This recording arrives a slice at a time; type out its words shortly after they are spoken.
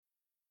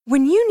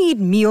When you need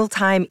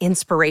mealtime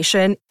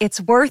inspiration,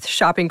 it's worth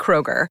shopping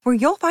Kroger, where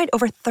you'll find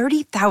over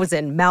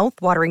 30,000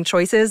 mouth-watering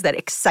choices that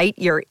excite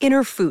your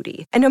inner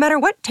foodie. And no matter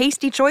what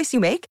tasty choice you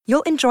make,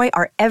 you'll enjoy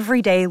our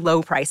everyday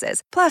low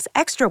prices, plus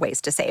extra ways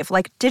to save,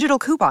 like digital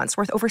coupons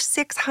worth over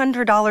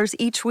 $600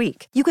 each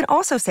week. You can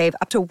also save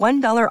up to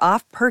 $1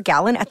 off per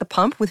gallon at the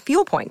pump with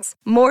fuel points.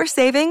 More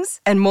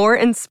savings and more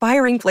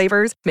inspiring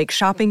flavors make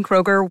shopping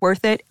Kroger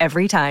worth it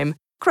every time.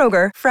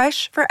 Kroger,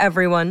 fresh for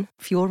everyone.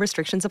 Fuel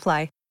restrictions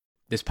apply.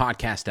 This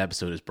podcast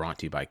episode is brought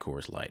to you by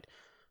Coors Light.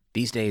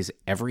 These days,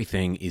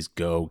 everything is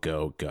go,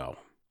 go, go.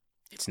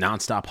 It's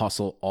nonstop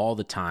hustle all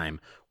the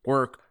time.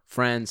 Work,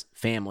 friends,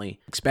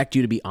 family, expect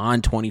you to be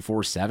on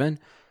 24/7.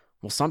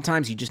 Well,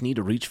 sometimes you just need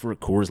to reach for a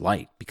Coors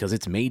Light because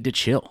it's made to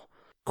chill.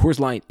 Coors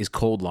Light is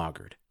cold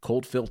lagered,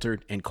 cold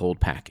filtered, and cold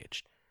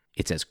packaged.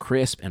 It's as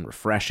crisp and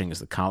refreshing as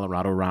the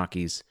Colorado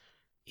Rockies.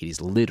 It is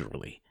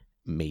literally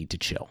made to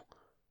chill.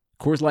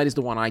 Coors Light is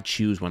the one I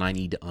choose when I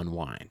need to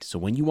unwind. So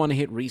when you want to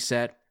hit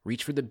reset,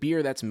 reach for the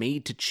beer that's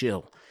made to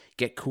chill.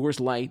 Get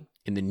Coors Light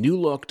in the new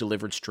look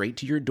delivered straight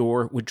to your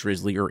door with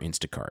Drizzly or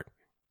Instacart.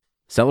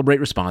 Celebrate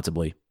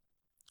responsibly.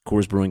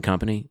 Coors Brewing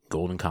Company,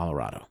 Golden,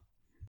 Colorado.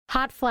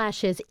 Hot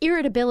flashes,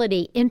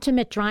 irritability,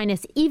 intimate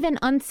dryness, even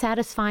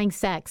unsatisfying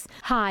sex.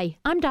 Hi,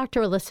 I'm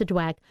Dr. Alyssa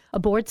Dweck, a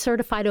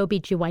board-certified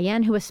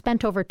OBGYN who has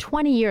spent over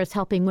 20 years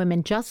helping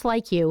women just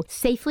like you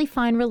safely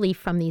find relief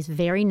from these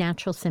very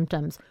natural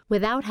symptoms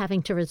without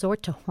having to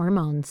resort to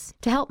hormones.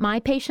 To help my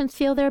patients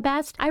feel their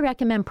best, I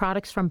recommend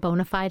products from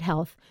Bonafide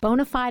Health.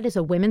 Bonafide is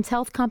a women's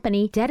health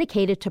company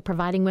dedicated to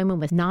providing women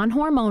with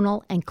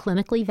non-hormonal and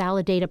clinically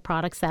validated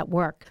products that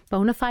work.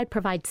 Bonafide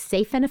provides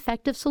safe and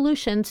effective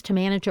solutions to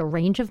manage a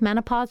range of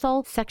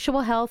menopausal,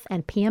 sexual health,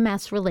 and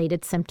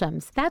PMS-related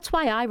symptoms. That's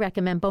why I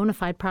recommend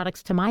Bonafide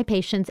products to my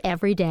patients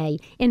every day.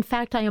 In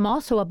fact, I am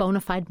also a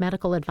Bonafide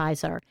medical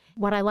advisor.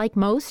 What I like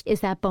most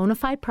is that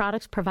Bonafide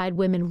products provide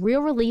women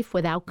real relief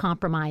without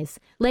compromise.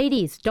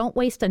 Ladies, don't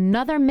waste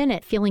another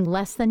minute feeling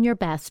less than your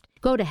best.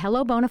 Go to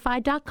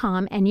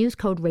hellobonafide.com and use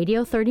code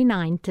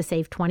radio39 to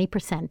save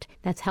 20%.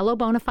 That's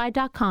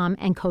hellobonafide.com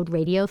and code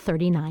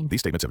radio39.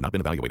 These statements have not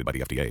been evaluated by the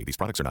FDA. These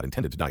products are not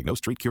intended to diagnose,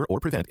 treat, cure, or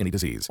prevent any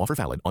disease. Offer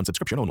valid on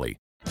subscription only.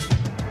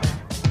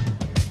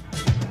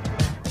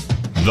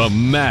 The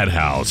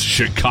Madhouse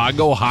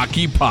Chicago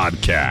Hockey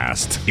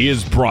Podcast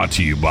is brought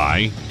to you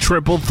by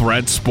Triple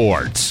Threat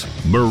Sports,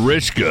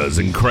 Marishka's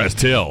in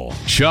Crest Hill,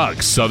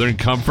 Chuck's Southern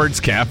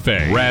Comforts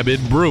Cafe, Rabid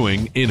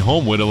Brewing in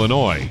Homewood,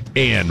 Illinois,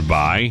 and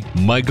by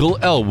Michael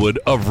Elwood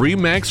of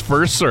Remax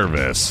First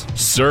Service,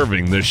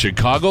 serving the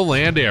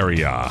Chicagoland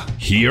area.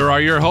 Here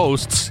are your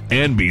hosts,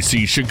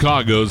 NBC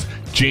Chicago's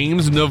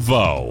James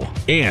Naveau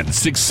and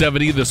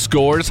 670 The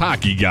Score's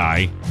hockey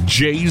guy,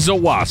 Jay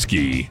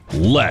Zawaski.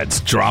 Let's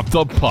drop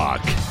the puck.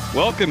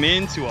 Welcome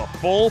into a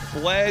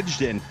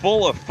full-fledged and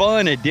full of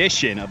fun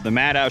edition of the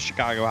Madhouse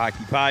Chicago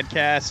Hockey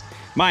Podcast.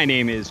 My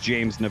name is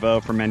James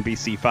Naveau from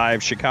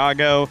NBC5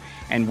 Chicago,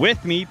 and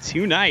with me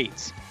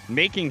tonight,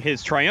 making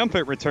his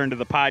triumphant return to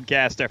the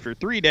podcast after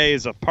 3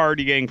 days of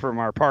partying from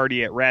our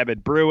party at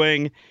Rabid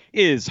Brewing,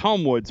 is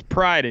Homewood's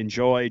pride and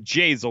joy,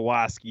 Jay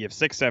Zawaski of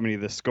 670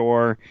 The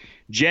Score.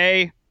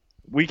 Jay,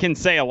 we can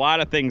say a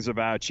lot of things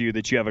about you,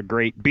 that you have a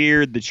great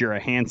beard, that you're a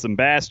handsome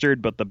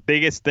bastard, but the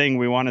biggest thing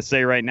we want to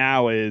say right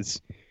now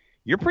is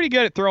you're pretty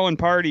good at throwing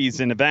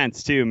parties and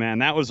events too, man.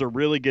 That was a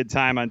really good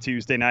time on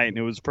Tuesday night, and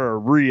it was for a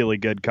really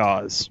good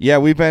cause. Yeah,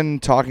 we've been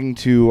talking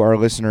to our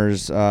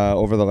listeners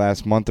over the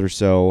last month or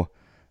so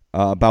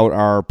about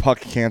our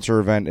Puck Cancer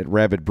event at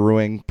Rabid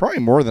Brewing, probably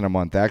more than a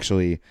month,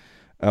 actually.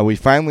 We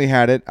finally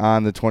had it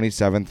on the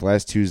 27th,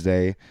 last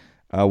Tuesday,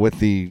 with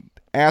the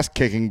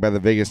ass-kicking by the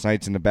Vegas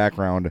Knights in the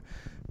background.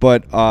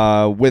 But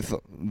with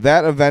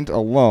that event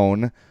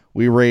alone,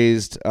 we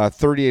raised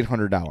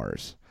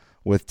 $3,800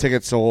 with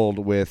tickets sold,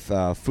 with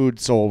food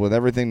sold, with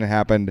everything that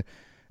happened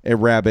at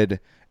Rabid.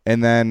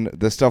 And then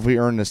the stuff we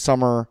earned this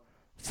summer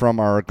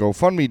from our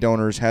GoFundMe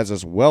donors has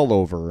us well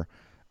over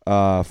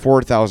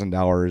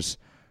 $4,000.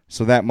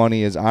 So that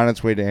money is on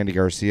its way to Andy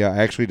Garcia. I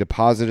actually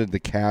deposited the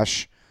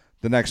cash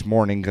the next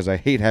morning because I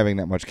hate having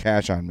that much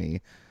cash on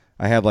me.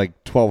 I had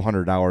like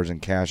 $1,200 in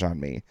cash on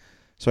me.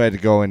 So I had to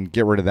go and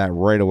get rid of that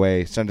right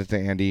away, send it to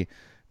Andy.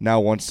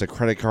 Now once the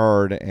credit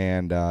card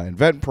and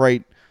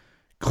Eventbrite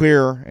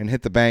clear and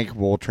hit the bank,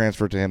 we'll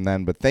transfer it to him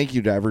then. But thank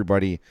you to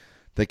everybody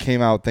that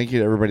came out. Thank you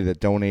to everybody that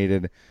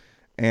donated.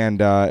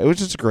 And it was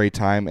just a great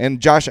time.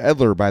 And Josh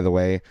Edler, by the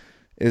way,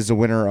 is the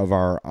winner of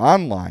our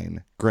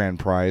online grand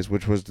prize,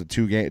 which was the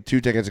two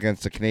tickets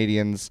against the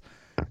Canadians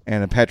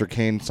and a Patrick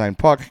Kane signed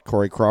puck,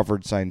 Corey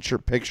Crawford signed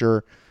shirt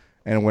picture,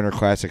 and a Winter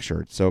Classic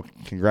shirt. So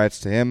congrats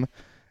to him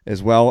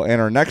as well.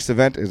 And our next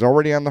event is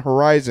already on the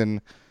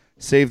horizon.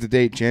 Save the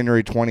date,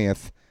 January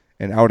 20th,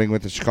 an outing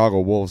with the Chicago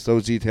Wolves.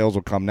 Those details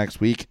will come next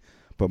week,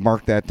 but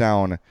mark that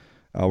down.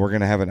 We're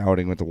going to have an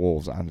outing with the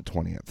Wolves on the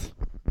 20th.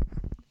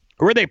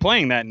 Who are they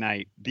playing that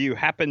night? Do you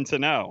happen to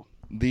know?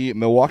 The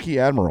Milwaukee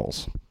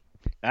Admirals.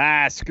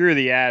 Screw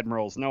the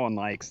Admirals. No one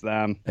likes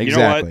them. Exactly. You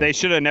know what? They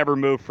should have never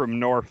moved from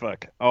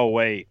Norfolk. Oh,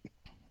 wait.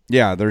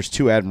 Yeah, there's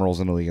two admirals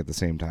in the league at the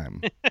same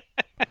time.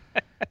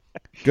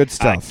 Good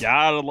stuff. I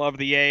gotta love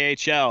the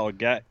AHL.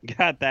 Got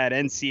that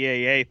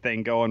NCAA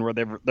thing going where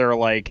they're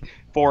like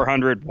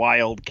 400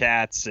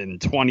 Wildcats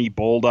and 20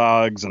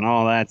 Bulldogs and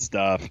all that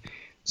stuff.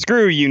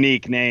 Screw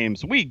unique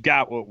names. We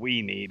got what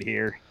we need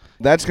here.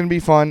 That's going to be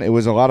fun. It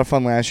was a lot of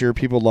fun last year.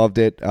 People loved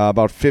it.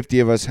 About 50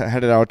 of us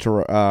headed out to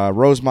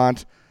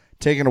Rosemont,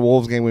 taking a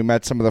Wolves game. We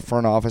met some of the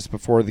front office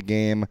before the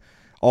game,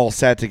 all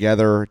sat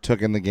together,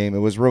 took in the game. It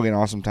was really an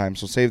awesome time.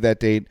 So save that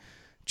date,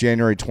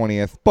 January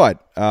 20th.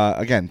 But,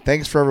 again,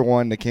 thanks for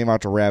everyone that came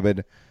out to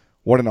Rabid.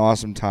 What an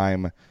awesome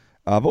time.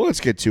 But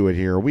let's get to it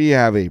here. We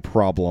have a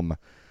problem,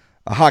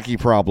 a hockey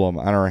problem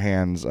on our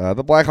hands.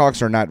 The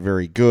Blackhawks are not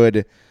very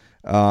good.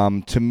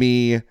 To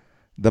me,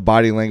 the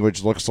body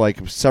language looks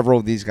like several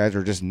of these guys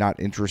are just not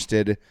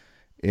interested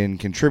in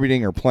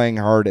contributing or playing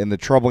hard. And the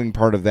troubling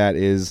part of that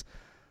is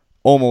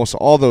almost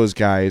all those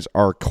guys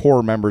are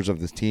core members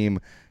of this team,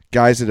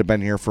 guys that have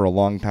been here for a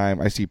long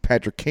time. I see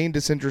Patrick Kane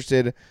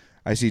disinterested.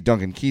 I see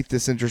Duncan Keith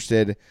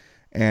disinterested.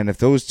 And if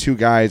those two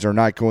guys are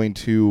not going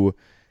to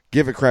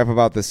give a crap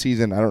about the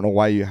season, I don't know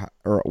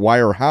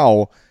why or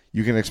how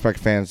you can expect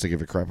fans to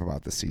give a crap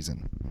about the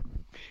season.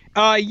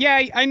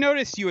 Yeah, I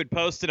noticed you had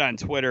posted on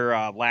Twitter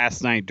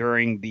last night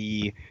during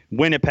the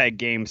Winnipeg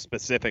game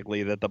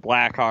specifically that the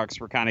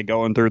Blackhawks were kind of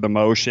going through the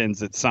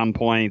motions at some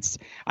points.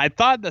 I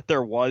thought that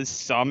there was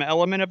some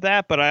element of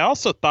that, but I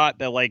also thought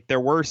that like there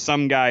were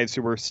some guys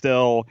who were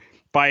still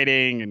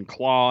fighting and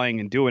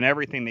clawing and doing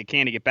everything they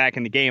can to get back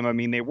in the game. I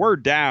mean, they were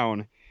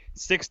down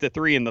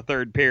 6-3 in the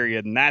third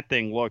period, and that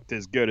thing looked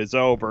as good as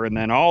over. And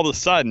then all of a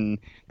sudden,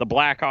 the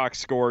Blackhawks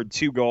scored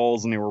 2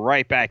 goals, and they were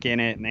right back in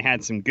it, and they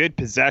had some good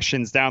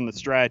possessions down the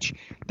stretch.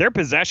 Their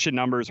possession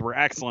numbers were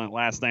excellent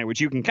last night, which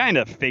you can kind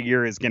of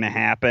figure is going to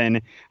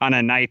happen on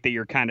a night that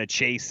you're kind of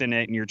chasing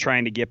it and you're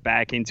trying to get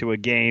back into a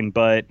game.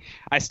 But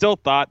I still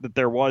thought that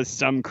there was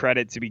some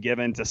credit to be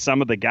given to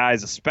some of the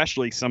guys,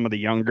 especially some of the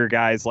younger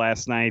guys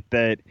last night,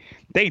 that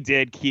they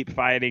did keep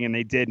fighting and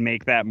they did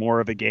make that more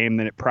of a game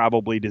than it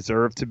probably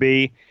deserved to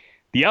be.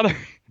 The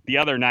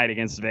other night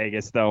against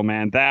Vegas, though,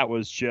 man, that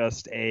was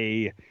just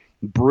a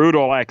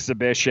brutal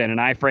exhibition. And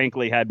I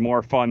frankly had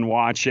more fun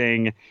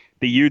watching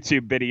the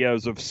YouTube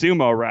videos of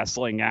sumo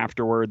wrestling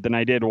afterward than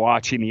I did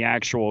watching the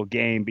actual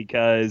game,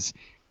 because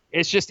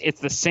it's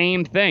the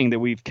same thing that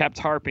we've kept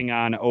harping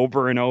on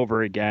over and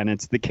over again.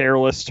 It's the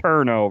careless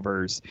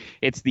turnovers.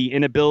 It's the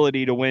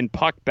inability to win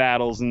puck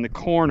battles in the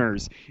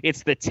corners.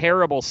 It's the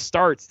terrible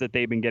starts that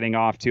they've been getting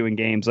off to in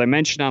games. I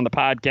mentioned on the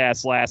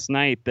podcast last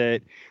night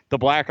that the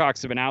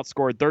Blackhawks have been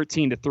outscored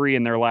 13-3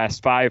 in their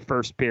last 5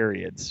 first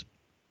periods.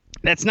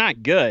 That's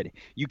not good.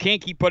 You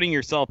can't keep putting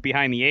yourself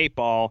behind the 8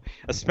 ball,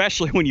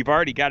 especially when you've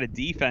already got a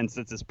defense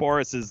that's as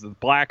porous as the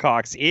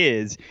Blackhawks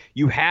is.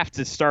 You have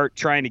to start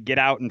trying to get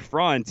out in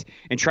front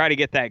and try to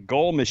get that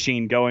goal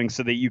machine going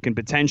so that you can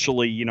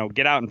potentially,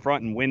 get out in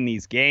front and win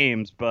these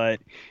games. But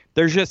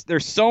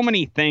there's so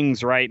many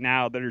things right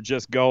now that are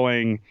just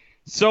going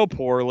so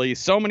poorly.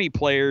 So many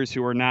players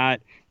who are not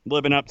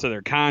living up to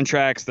their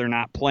contracts. They're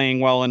not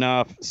playing well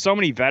enough. So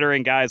many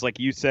veteran guys, like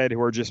you said,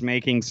 who are just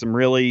making some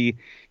really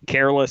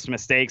careless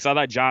mistakes. I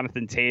thought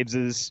Jonathan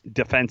Toews'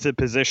 defensive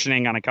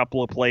positioning on a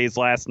couple of plays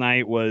last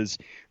night was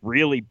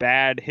really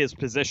bad. His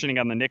positioning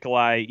on the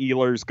Nikolai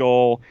Ehlers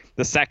goal,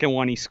 the second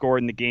one he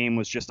scored in the game,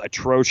 was just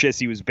atrocious.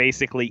 He was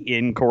basically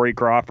in Corey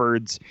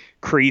Crawford's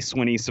crease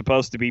when he's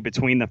supposed to be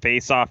between the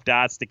face-off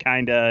dots to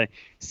kind of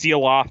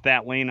seal off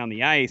that lane on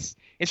the ice.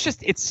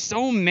 It's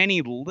so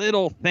many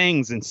little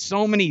things and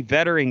so many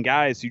veteran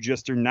guys who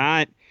just are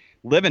not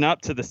living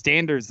up to the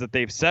standards that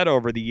they've set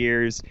over the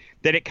years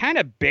that it kind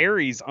of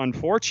buries,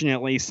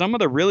 unfortunately, some of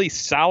the really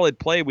solid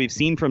play we've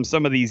seen from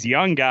some of these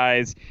young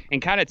guys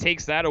and kind of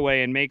takes that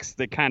away and makes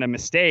the kind of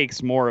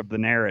mistakes more of the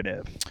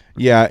narrative.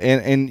 Yeah,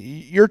 and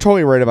you're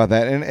totally right about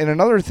that. And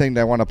another thing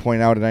that I want to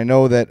point out, and I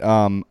know that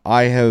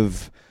I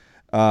have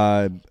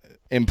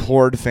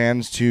implored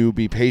fans to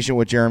be patient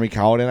with Jeremy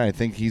Colliton. I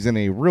think he's in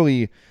a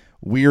really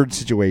weird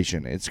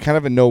situation. It's kind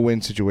of a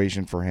no-win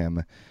situation for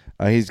him.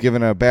 He's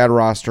given a bad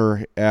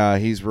roster.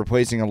 He's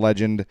replacing a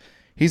legend.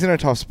 He's in a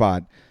tough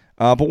spot.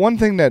 But one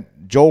thing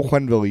that Joel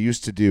Quenneville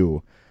used to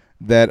do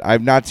that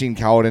I've not seen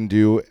Colliton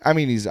do, I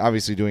mean, he's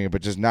obviously doing it,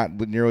 but just not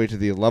nearly to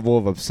the level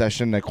of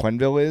obsession that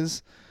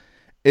Quenneville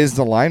is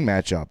the line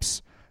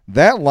matchups.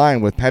 That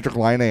line with Patrick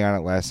Laine on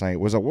it last night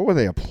was what were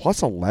they, a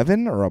plus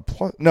 11 or a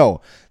plus? No,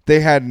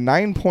 they had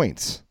 9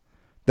 points.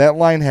 That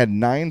line had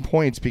 9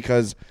 points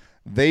because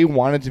they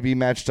wanted to be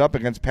matched up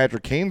against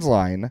Patrick Kane's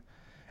line,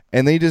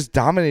 and they just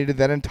dominated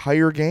that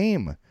entire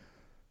game.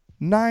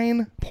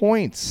 9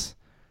 points.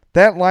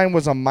 That line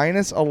was a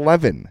minus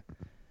 11.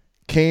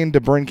 Kane,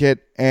 DeBrincat,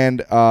 and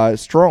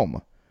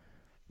Strome.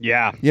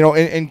 Yeah.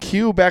 In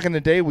Q back in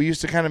the day, we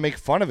used to kind of make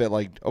fun of it.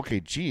 Like, okay,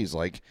 geez,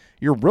 like,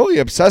 you're really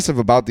obsessive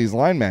about these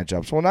line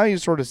matchups. Well, now you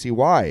sort of see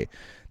why.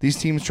 These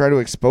teams try to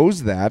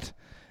expose that,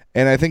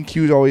 and I think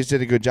Q always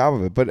did a good job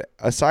of it. But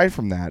aside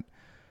from that,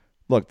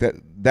 look,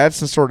 that's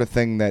the sort of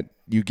thing that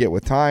you get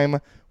with time,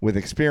 with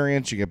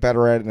experience, you get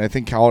better at it, and I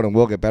think Kaladin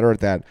will get better at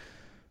that.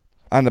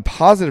 On the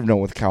positive note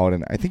with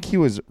Kaladin, I think he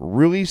was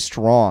really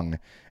strong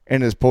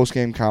in his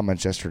post-game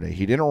comments yesterday.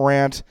 He didn't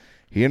rant.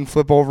 He didn't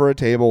flip over a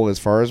table as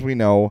far as we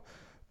know.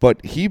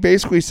 But he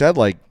basically said,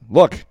 like,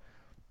 look,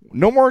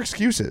 no more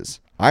excuses.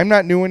 I'm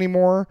not new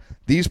anymore.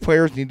 These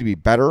players need to be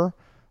better.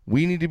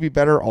 We need to be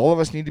better. All of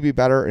us need to be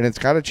better, and it's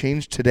got to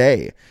change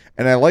today.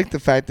 And I like the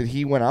fact that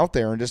he went out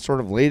there and just sort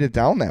of laid it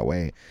down that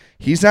way.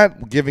 He's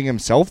not giving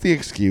himself the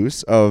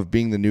excuse of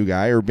being the new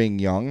guy or being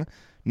young.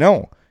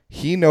 No.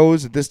 He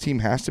knows that this team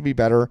has to be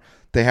better.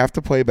 They have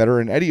to play better.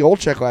 And Eddie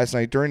Olczyk last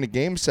night during the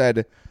game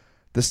said,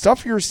 the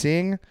stuff you're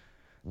seeing,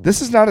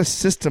 this is not a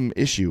system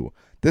issue.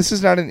 This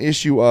is not an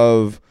issue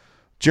of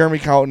Jeremy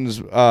Colliton's,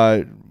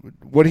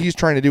 what he's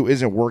trying to do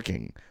isn't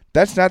working.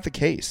 That's not the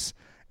case.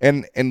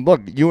 And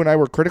look, you and I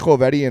were critical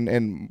of Eddie,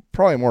 and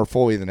probably more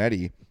fully than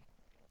Eddie,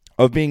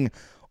 of being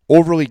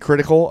overly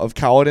critical of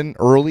Kaladin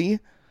early.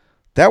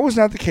 That was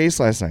not the case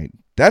last night.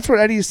 That's what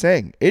Eddie is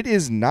saying. It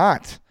is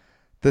not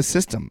the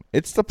system.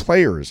 It's the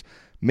players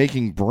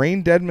making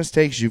brain-dead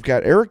mistakes. You've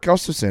got Eric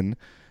Gustafson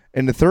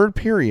in the third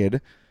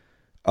period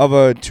of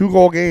a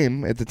 2-goal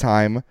game at the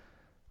time,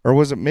 or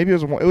was it, maybe it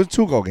was a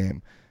 2-goal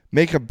game,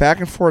 make a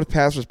back-and-forth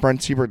pass with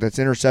Brent Seabrook that's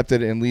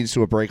intercepted and leads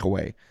to a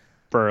breakaway.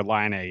 For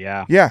Line A,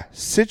 yeah. Yeah,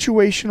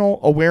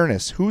 situational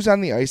awareness. Who's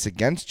on the ice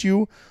against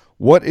you?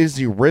 What is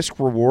the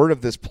risk-reward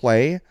of this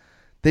play?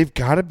 They've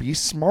got to be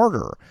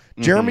smarter.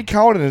 Jeremy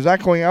Kaladin is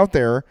not going out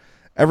there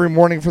every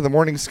morning for the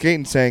morning skate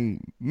and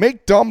saying,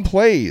 make dumb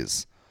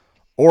plays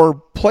or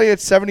play at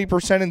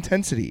 70%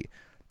 intensity.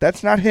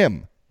 That's not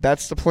him.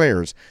 That's the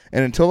players.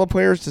 And until the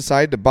players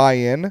decide to buy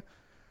in,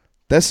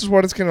 this is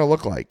what it's going to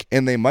look like.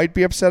 And they might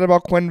be upset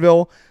about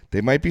Quenneville.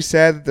 They might be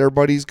sad that their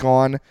buddy's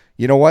gone.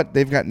 You know what?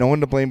 They've got no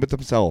one to blame but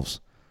themselves.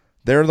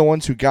 They're the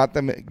ones who got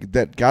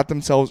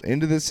themselves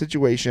into this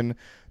situation.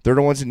 They're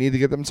the ones that need to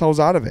get themselves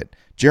out of it.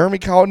 Jeremy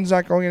Colliton's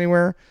not going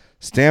anywhere.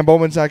 Stan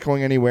Bowman's not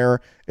going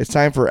anywhere. It's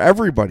time for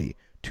everybody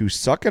to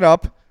suck it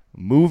up,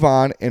 move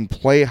on, and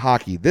play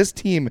hockey. This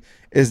team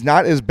is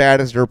not as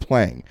bad as they're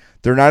playing.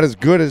 They're not as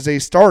good as they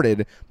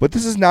started, but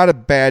this is not a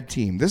bad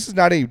team. This is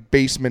not a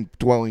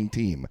basement-dwelling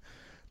team.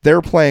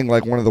 They're playing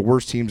like one of the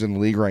worst teams in the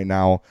league right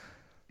now.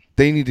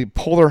 They need to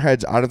pull their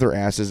heads out of their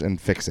asses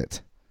and fix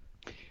it.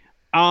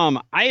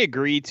 I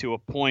agree to a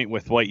point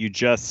with what you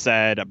just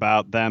said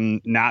about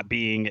them not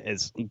being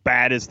as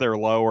bad as their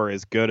low or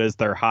as good as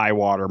their high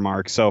water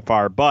mark so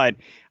far. But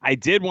I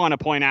did want to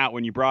point out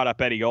when you brought up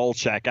Eddie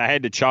Olczyk, I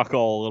had to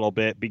chuckle a little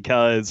bit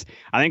because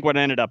I think what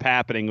ended up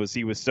happening was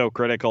he was so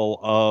critical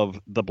of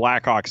the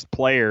Blackhawks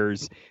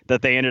players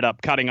that they ended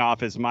up cutting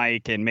off his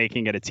mic and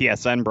making it a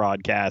TSN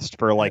broadcast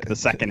for like the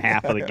second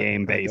half of the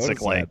game,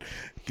 basically.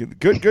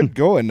 Good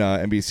going,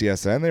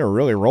 NBCSN. They were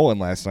really rolling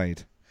last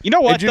night. You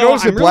know what? Did you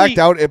notice it blacked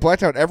out? It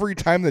blacked out every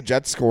time the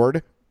Jets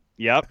scored.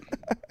 Yep.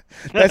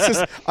 That's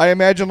just. I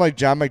imagine like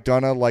John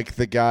McDonough, like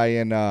the guy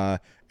in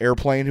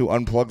Airplane who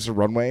unplugs the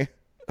runway.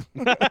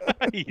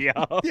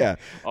 Yeah.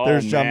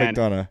 There's John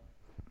McDonough.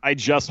 I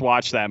just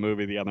watched that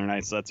movie the other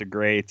night, so that's a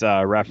great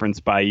reference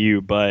by you.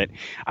 But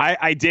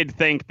I did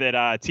think that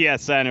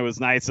TSN, it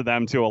was nice of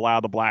them to allow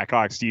the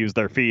Blackhawks to use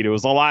their feed. It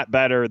was a lot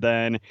better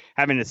than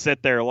having to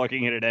sit there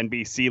looking at an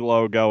NBC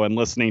logo and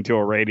listening to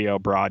a radio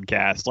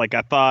broadcast. Like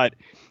I thought,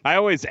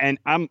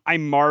 I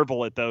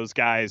marvel at those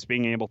guys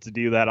being able to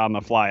do that on the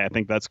fly. I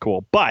think that's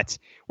cool. But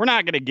we're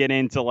not going to get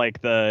into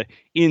like the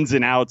ins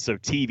and outs of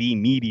TV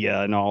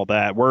media and all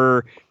that.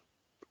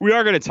 We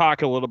are going to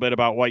talk a little bit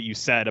about what you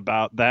said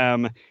about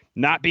them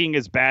not being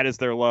as bad as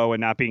their low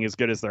and not being as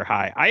good as their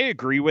high. I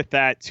agree with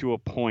that to a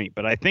point,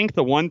 but I think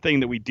the one thing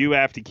that we do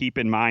have to keep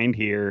in mind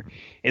here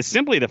is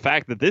simply the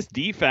fact that this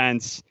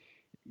defense,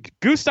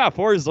 Gustav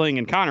Forsling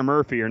and Connor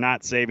Murphy are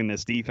not saving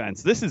this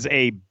defense. This is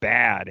a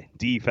bad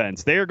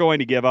defense. They're going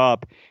to give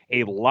up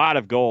a lot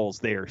of goals.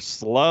 They are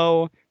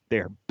slow.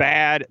 They're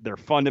bad. They're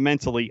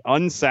fundamentally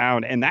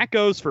unsound. And that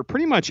goes for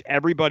pretty much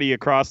everybody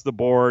across the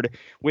board,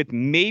 with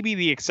maybe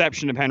the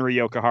exception of Henri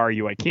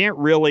Jokiharju. I can't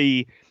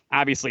really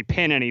obviously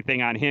pin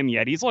anything on him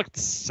yet. He's looked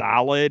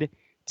solid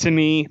to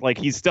me. Like,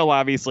 he's still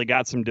obviously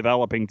got some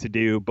developing to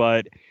do,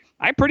 but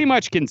I pretty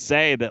much can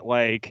say that,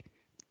 like,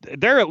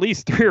 there are at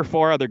least 3 or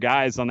 4 other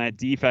guys on that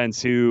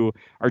defense who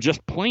are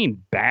just plain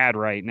bad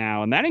right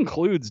now. And that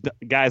includes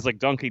guys like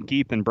Duncan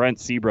Keith and Brent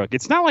Seabrook.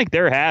 It's not like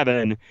they're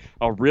having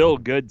a real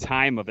good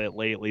time of it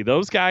lately.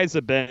 Those guys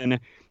have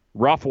been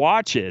rough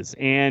watches.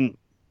 And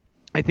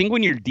I think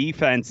when your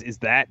defense is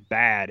that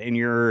bad and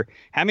you're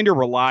having to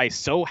rely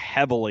so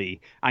heavily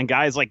on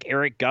guys like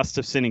Eric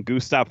Gustafson and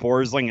Gustav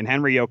Forsling and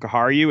Henri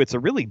Jokiharju, it's a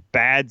really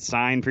bad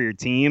sign for your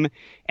team.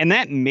 And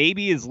that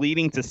maybe is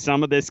leading to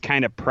some of this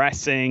kind of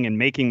pressing and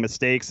making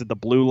mistakes at the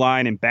blue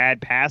line and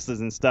bad passes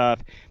and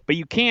stuff. But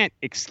you can't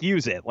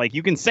excuse it. Like,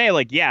 you can say,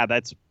 like, yeah,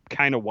 that's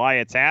kind of why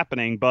it's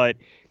happening, but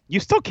you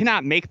still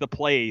cannot make the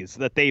plays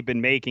that they've been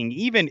making,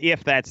 even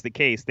if that's the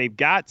case. They've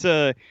got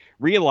to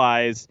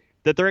realize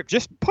that they're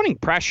just putting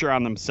pressure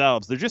on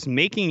themselves. They're just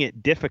making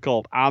it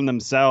difficult on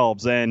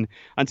themselves. And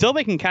until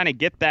they can kind of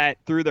get that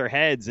through their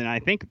heads, and I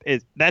think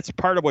that's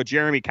part of what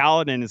Jeremy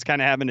Colliton is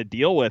kind of having to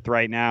deal with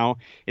right now,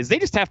 is they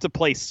just have to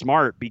play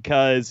smart,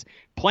 because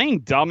playing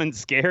dumb and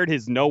scared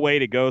is no way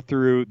to go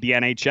through the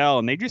NHL.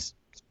 And they just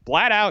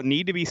flat out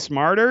need to be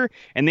smarter,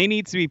 and they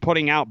need to be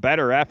putting out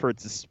better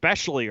efforts,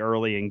 especially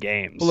early in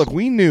games. Well, look,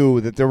 we knew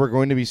that there were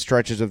going to be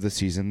stretches of the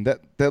season that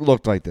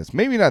looked like this.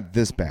 Maybe not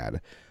this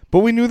bad, but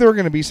we knew there were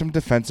going to be some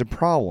defensive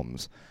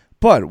problems.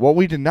 But what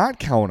we did not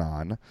count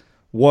on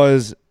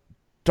was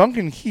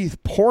Duncan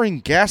Keith pouring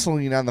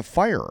gasoline on the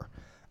fire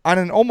on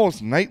an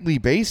almost nightly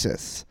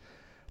basis.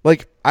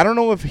 Like, I don't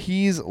know if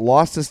he's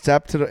lost a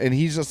step and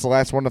he's just the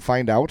last one to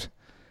find out.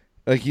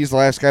 Like, he's the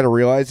last guy to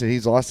realize that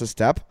he's lost a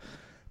step.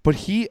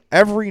 But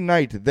every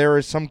night there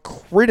is some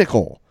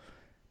critical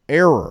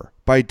error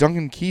by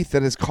Duncan Keith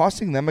that is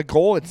costing them a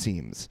goal, it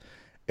seems.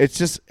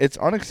 It's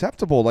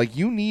unacceptable. Like,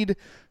 you need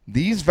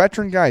these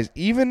veteran guys,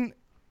 even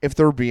if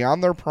they're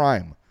beyond their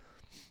prime,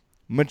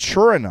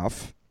 mature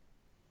enough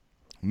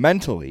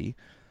mentally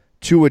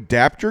to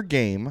adapt your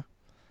game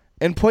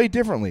and play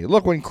differently.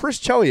 Look, when Chris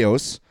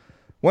Chelios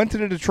went to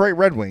the Detroit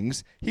Red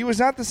Wings, he was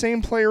not the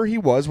same player he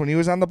was when he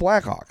was on the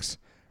Blackhawks,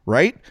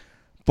 right?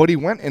 But he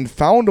went and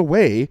found a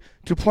way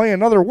to play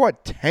another,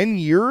 10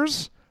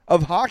 years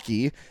of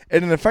hockey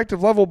at an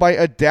effective level by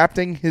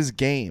adapting his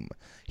game.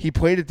 He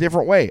played a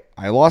different way.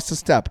 I lost a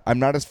step. I'm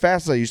not as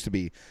fast as I used to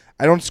be.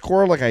 I don't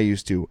score like I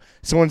used to.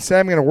 So instead,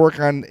 I'm going to work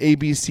on A,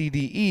 B, C,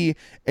 D, E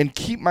and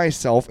keep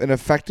myself an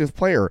effective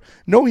player.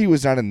 No, he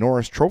was not a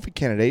Norris Trophy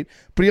candidate,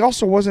 but he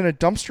also wasn't a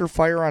dumpster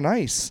fire on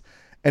ice.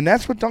 And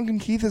that's what Duncan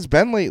Keith has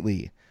been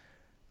lately.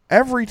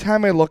 Every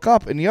time I look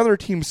up and the other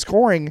team's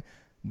scoring,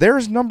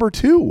 there's number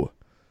 2.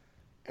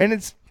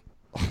 And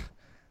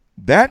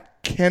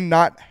that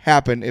cannot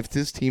happen if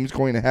this team's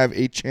going to have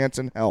a chance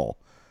in hell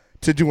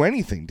to do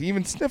anything, to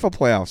even sniff a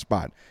playoff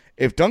spot.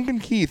 If Duncan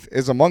Keith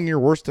is among your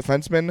worst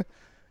defensemen,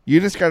 you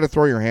just got to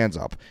throw your hands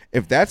up.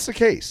 If that's the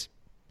case,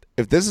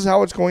 if this is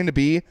how it's going to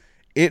be,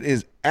 it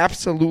is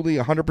absolutely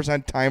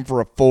 100% time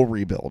for a full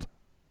rebuild.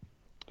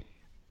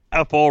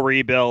 A full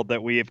rebuild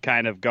that we have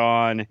kind of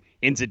gone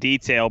into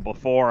detail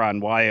before on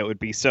why it would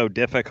be so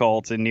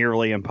difficult and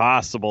nearly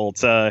impossible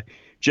to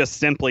just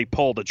simply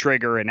pull the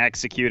trigger and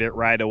execute it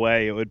right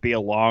away. It would be a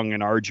long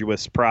and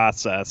arduous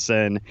process.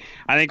 And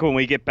I think when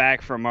we get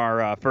back from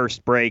our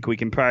first break, we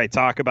can probably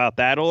talk about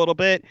that a little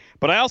bit.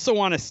 But I also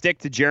want to stick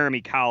to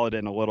Jeremy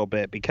Colliton a little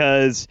bit,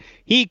 because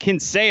he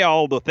can say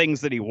all the things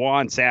that he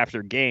wants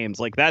after games.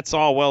 Like, that's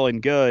all well and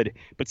good.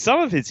 But some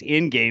of his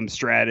in-game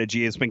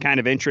strategy has been kind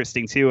of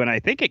interesting too. And I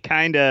think it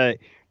kind of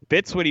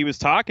fits what he was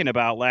talking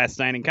about last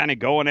night and kind of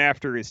going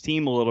after his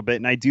team a little bit.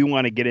 And I do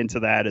want to get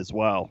into that as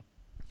well.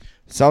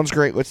 Sounds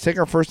great. Let's take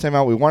our first time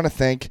out. We want to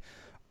thank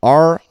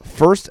our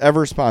first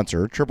ever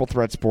sponsor, Triple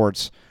Threat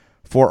Sports,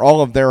 for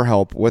all of their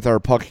help with our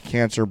Puck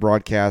Cancer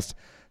broadcast.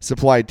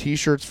 Supplied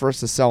T-shirts for us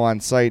to sell on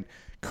site,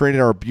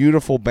 created our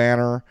beautiful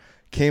banner,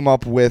 came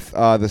up with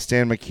the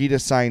Stan Mikita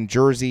signed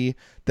jersey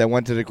that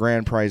went to the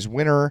grand prize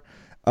winner.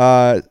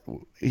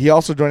 He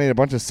also donated a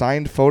bunch of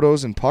signed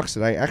photos and pucks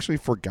that I actually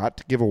forgot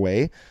to give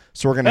away.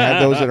 So we're going to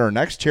have those at our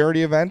next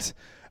charity event.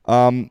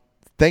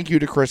 Thank you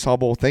to Chris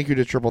Hubble. Thank you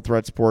to Triple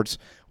Threat Sports.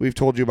 We've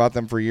told you about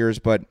them for years,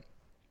 but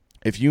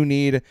if you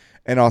need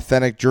an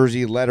authentic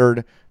jersey,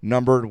 lettered,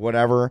 numbered,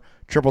 whatever,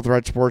 Triple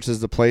Threat Sports is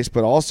the place.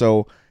 But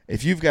also,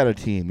 if you've got a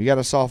team, you got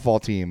a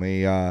softball team,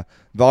 a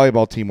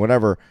volleyball team,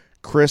 whatever,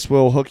 Chris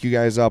will hook you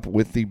guys up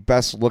with the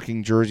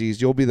best-looking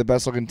jerseys. You'll be the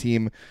best-looking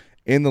team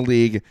in the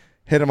league.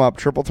 Hit him up,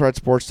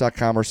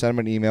 triplethreatsports.com, or send him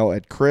an email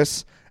at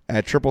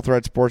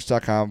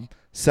chris@triplethreatsports.com,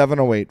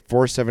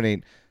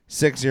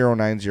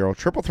 708-478-6090.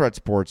 Triple Threat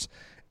Sports.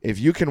 If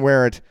you can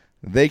wear it,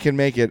 they can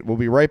make it. We'll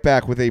be right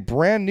back with a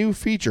brand new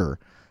feature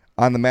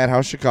on the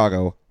Madhouse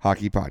Chicago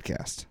Hockey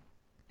Podcast.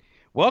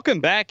 Welcome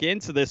back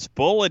into this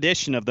full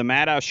edition of the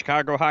Madhouse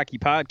Chicago Hockey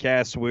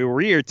Podcast, where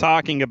we are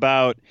talking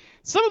about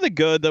some of the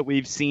good that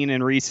we've seen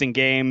in recent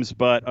games,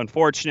 but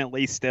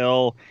unfortunately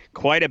still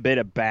quite a bit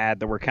of bad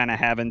that we're kind of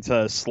having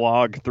to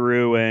slog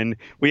through. And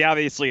we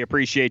obviously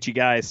appreciate you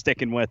guys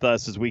sticking with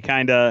us as we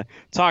kind of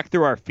talk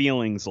through our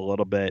feelings a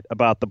little bit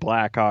about the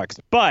Blackhawks.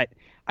 But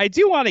I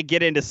do want to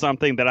get into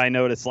something that I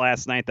noticed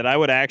last night that I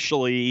would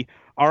actually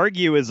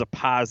argue is a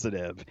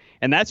positive,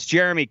 and that's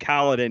Jeremy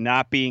Colliton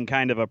not being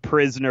kind of a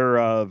prisoner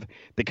of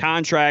the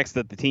contracts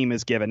that the team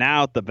has given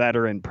out, the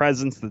veteran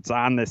presence that's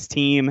on this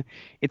team.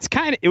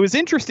 It was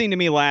interesting to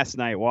me last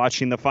night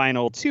watching the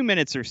final 2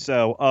 minutes or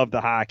so of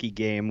the hockey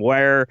game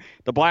where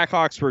the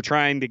Blackhawks were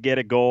trying to get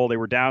a goal. They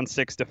were down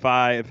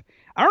 6-5.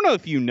 I don't know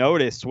if you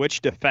noticed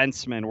which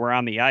defensemen were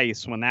on the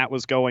ice when that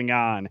was going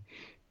on,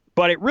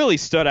 but it really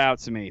stood out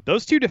to me.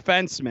 Those two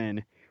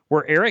defensemen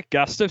were Erik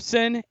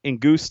Gustafsson and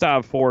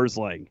Gustav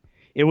Forsling.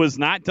 It was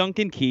not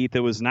Duncan Keith.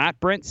 It was not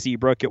Brent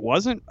Seabrook. It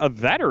wasn't a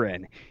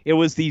veteran. It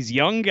was these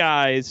young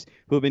guys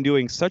who have been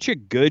doing such a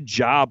good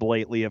job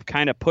lately of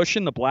kind of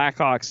pushing the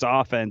Blackhawks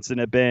offense and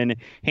have been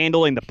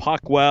handling the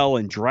puck well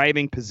and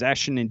driving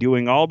possession and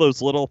doing all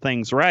those little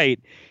things right.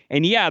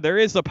 And yeah, there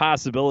is a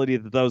possibility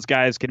that those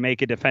guys can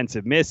make a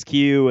defensive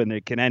miscue and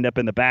it can end up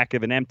in the back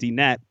of an empty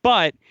net.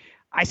 But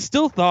I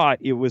still thought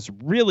it was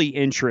really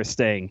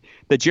interesting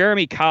that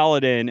Jeremy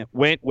Colliton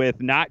went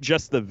with not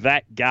just the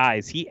vet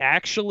guys. He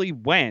actually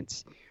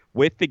went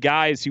with the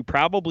guys who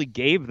probably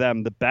gave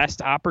them the best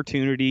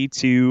opportunity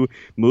to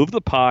move the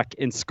puck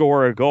and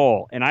score a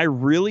goal. And I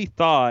really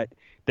thought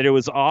that it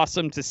was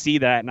awesome to see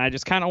that. And I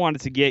just kind of wanted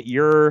to get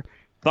your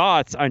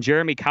thoughts on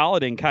Jeremy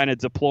Colliton kind of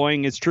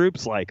deploying his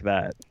troops like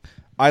that.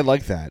 I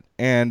like that.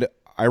 And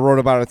I wrote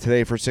about it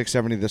today for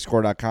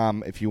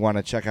 670thescore.com. If you want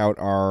to check out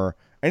our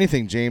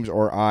anything James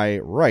or I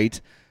write,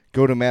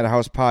 go to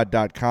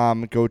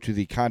madhousepod.com, go to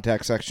the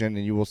contact section,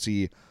 and you will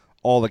see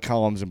all the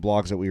columns and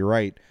blogs that we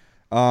write.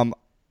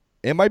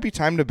 It might be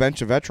time to bench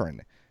a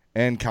veteran.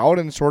 And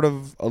Colliton sort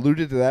of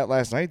alluded to that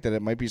last night, that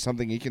it might be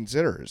something he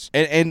considers.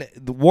 And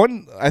the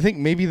one, I think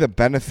maybe one of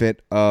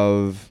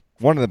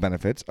the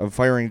benefits of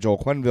firing Joel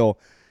Quenneville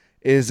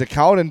is that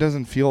Colliton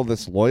doesn't feel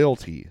this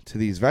loyalty to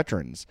these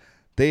veterans.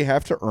 They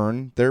have to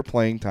earn their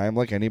playing time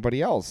like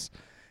anybody else.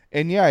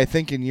 And yeah, I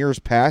think in years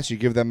past you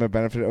give them a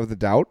benefit of the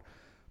doubt.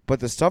 But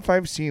the stuff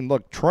I've seen,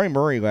 look, Troy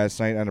Murray last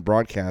night on a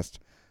broadcast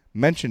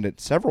mentioned it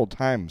several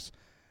times.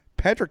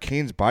 Patrick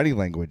Kane's body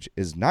language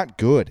is not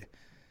good.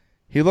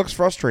 He looks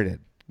frustrated.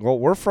 Well,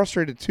 we're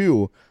frustrated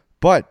too,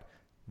 but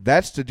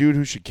that's the dude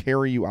who should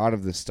carry you out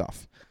of this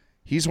stuff.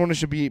 He's one who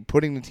should be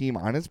putting the team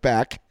on his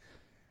back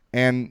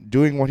and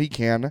doing what he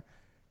can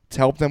to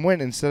help them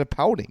win instead of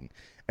pouting.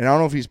 And I don't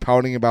know if he's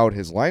pouting about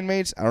his line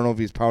mates. I don't know if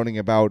he's pouting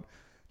about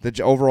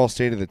the overall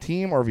state of the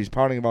team or if he's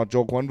pouting about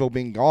Joel Quenneville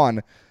being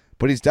gone,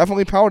 but he's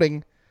definitely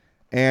pouting.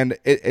 And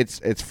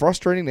it's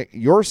frustrating that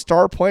your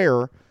star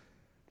player,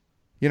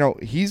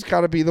 he's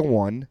got to be the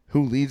one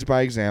who leads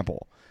by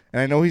example.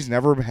 And I know he's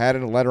never had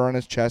a letter on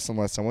his chest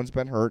unless someone's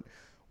been hurt,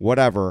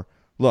 whatever.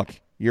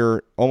 Look,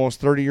 you're almost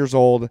 30 years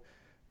old.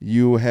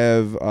 You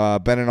have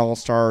been an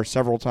all-star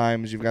several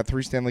times. You've got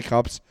 3 Stanley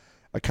Cups,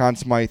 a Conn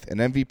Smythe, an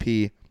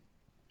MVP.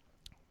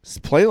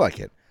 Just play like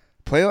it.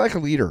 Play like a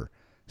leader.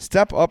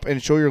 Step up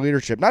and show your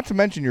leadership. Not to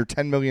mention your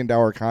 $10 million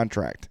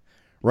contract,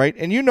 right?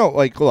 And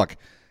look,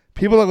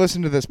 people that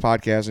listen to this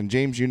podcast, and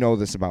James, you know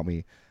this about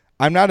me,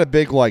 I'm not a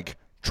big,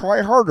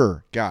 try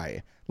harder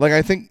guy.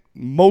 I think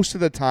most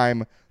of the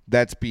time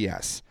that's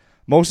BS.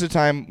 Most of the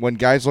time when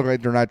guys look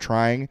like they're not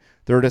trying,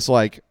 they're just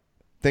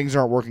things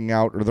aren't working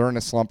out or they're in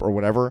a slump or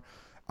whatever.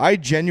 I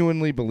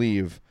genuinely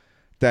believe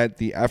that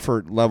the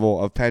effort level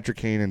of Patrick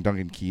Kane and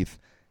Duncan Keith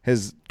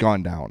has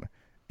gone down.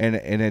 And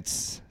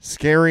it's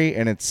scary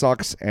and it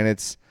sucks and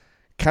it's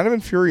kind of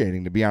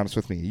infuriating, to be honest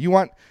with me.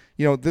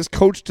 This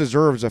coach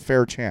deserves a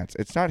fair chance.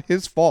 It's not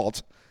his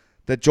fault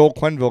that Joel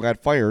Quenneville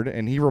got fired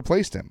and he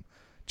replaced him.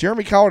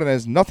 Jeremy Colliton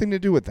has nothing to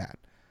do with that.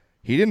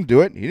 He didn't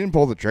do it. He didn't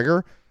pull the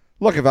trigger.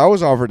 Look, if I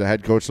was offered to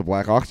head coach the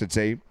Blackhawks, I'd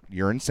say,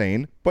 you're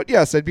insane. But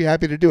yes, I'd be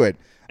happy to do it.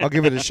 I'll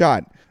give it a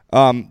shot.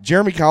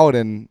 Jeremy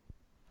Colliton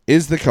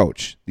is the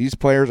coach. These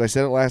players, I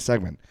said it last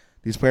segment,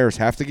 these players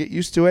have to get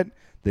used to it.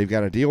 They've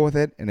got to deal with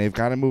it, and they've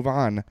got to move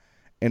on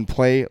and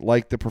play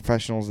like the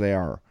professionals they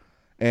are.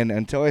 And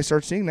until I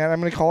start seeing that,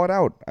 I'm going to call it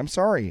out. I'm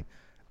sorry.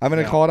 I'm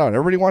going to call it out.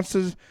 Everybody wants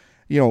to,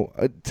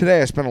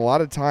 today I spent a lot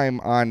of time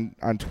on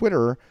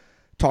Twitter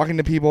talking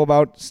to people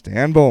about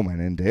Stan Bowman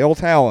and Dale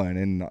Talon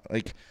and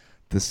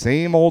the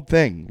same old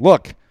thing.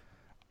 Look,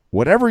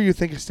 whatever you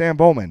think of Stan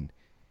Bowman,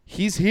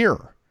 he's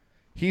here.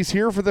 He's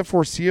here for the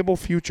foreseeable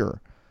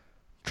future.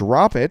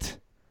 Drop it,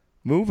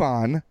 move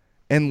on,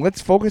 and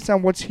let's focus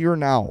on what's here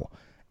now.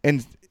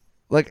 And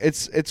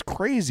it's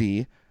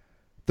crazy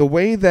the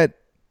way that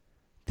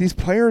these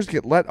players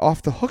get let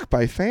off the hook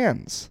by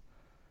fans.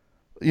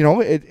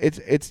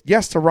 It's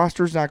yes, the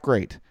roster's not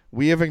great.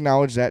 We have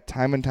acknowledged that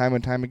time and time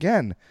and time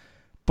again.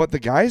 But the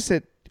guys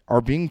that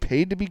are being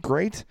paid to be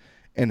great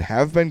and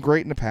have been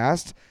great in the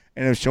past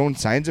and have shown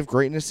signs of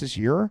greatness this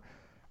year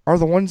are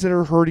the ones that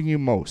are hurting you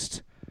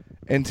most.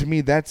 And to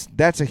me, that's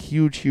a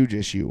huge, huge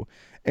issue.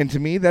 And to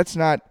me, that's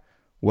not,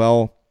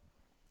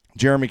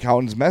 Jeremy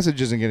Colliton's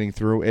message isn't getting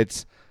through.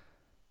 It's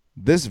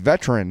this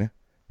veteran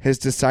has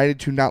decided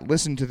to not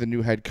listen to the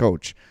new head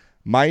coach.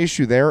 My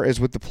issue there is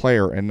with the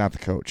player and not the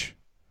coach.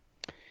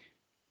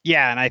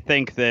 Yeah, and I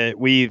think that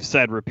we've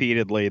said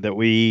repeatedly that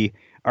we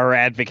are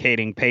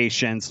advocating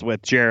patience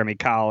with Jeremy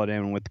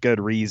Colliton with good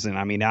reason.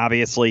 I mean,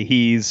 obviously,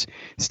 he's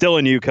still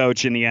a new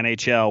coach in the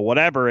NHL,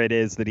 whatever it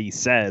is that he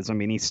says. I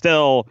mean, he's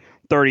still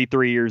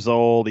 33 years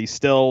old. He's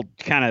still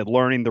kind of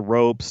learning the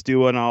ropes,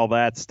 doing all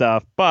that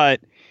stuff.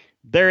 But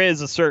there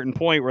is a certain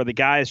point where the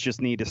guys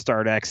just need to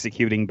start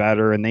executing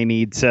better, and they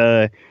need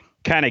to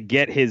kind of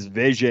get his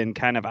vision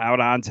kind of out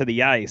onto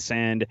the ice.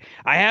 And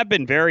I have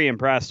been very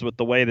impressed with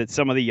the way that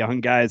some of the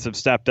young guys have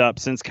stepped up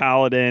since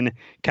Colliton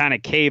kind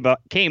of came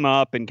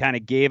up and kind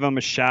of gave him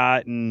a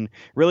shot and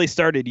really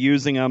started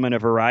using them in a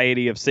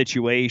variety of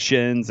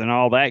situations and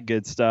all that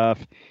good stuff.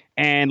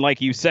 And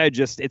like you said,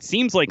 just it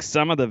seems like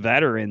some of the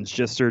veterans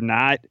just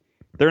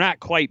they're not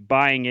quite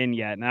buying in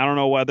yet. And I don't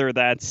know whether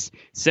that's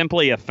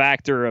simply a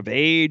factor of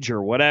age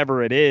or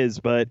whatever it is,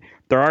 but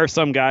there are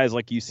some guys,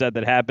 like you said,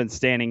 that have been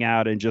standing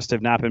out and just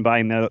have not been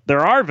buying that.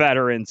 There are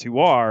veterans who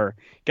are.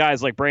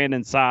 Guys like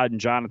Brandon Saad and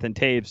Jonathan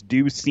Taves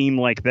do seem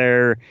like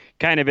they're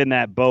kind of in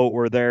that boat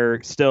where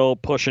they're still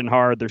pushing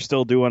hard. They're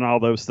still doing all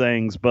those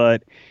things,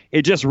 but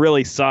it just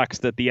really sucks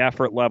that the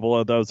effort level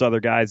of those other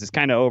guys is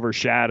kind of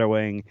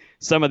overshadowing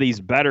some of these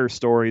better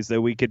stories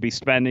that we could be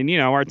spending,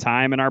 our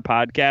time in our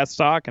podcast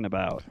talking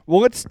about.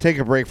 Well, let's take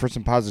a break for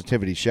some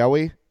positivity, shall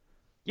we?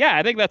 Yeah,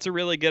 I think that's a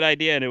really good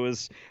idea. And it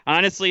was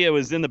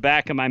in the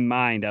back of my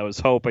mind. I was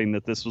hoping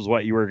that this was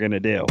what you were going to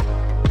do.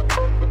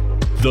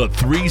 The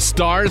 3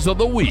 stars of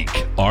the week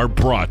are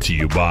brought to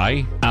you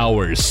by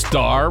our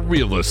star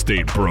real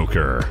estate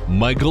broker,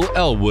 Michael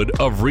Elwood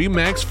of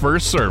RE/MAX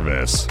First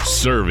Service,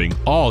 serving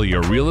all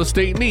your real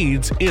estate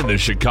needs in the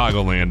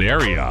Chicagoland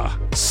area.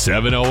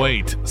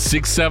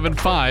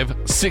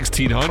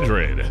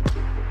 708-675-1600.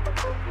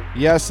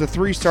 Yes, the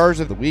 3 stars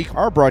of the week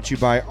are brought to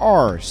you by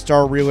our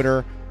star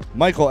realtor,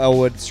 Michael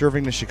Elwood,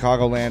 serving the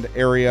Chicagoland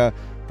area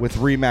with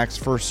RE/MAX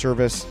First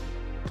Service.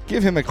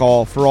 Give him a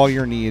call for all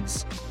your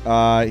needs.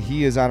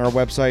 He is on our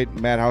website,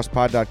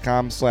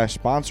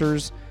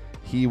 madhousepod.com/sponsors.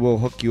 He will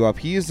hook you up.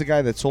 He is the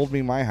guy that sold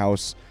me my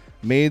house,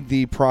 made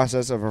the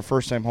process of a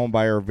first-time home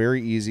buyer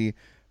very easy,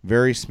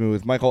 very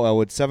smooth. Michael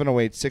Elwood,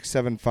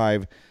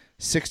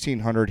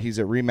 708-675-1600. He's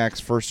at RE/MAX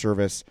First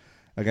Service,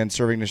 again,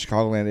 serving the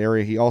Chicagoland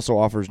area. He also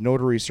offers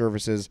notary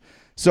services.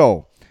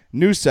 So,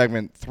 new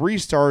segment, 3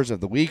 stars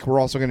of the week. We're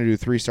also going to do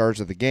 3 stars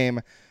of the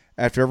game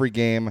after every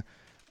game.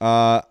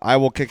 I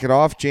will kick it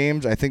off,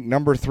 James. I think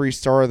number 3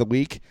 star of the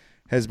week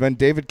has been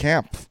David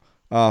Kampf.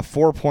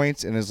 4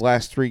 points in his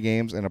last 3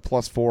 games and a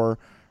 +4.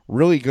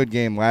 Really good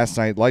game last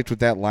night. Liked what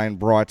that line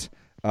brought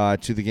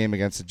to the game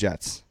against the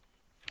Jets.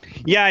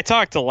 Yeah, I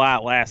talked a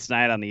lot last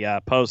night on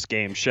the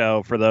post-game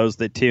show for those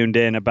that tuned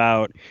in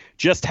about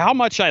just how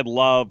much I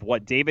love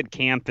what David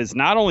Kampf is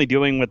not only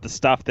doing with the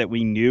stuff that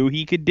we knew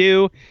he could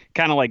do,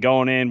 kind of like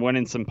going in,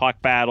 winning some puck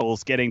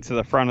battles, getting to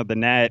the front of the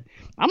net.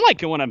 I'm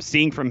liking what I'm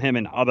seeing from him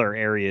in other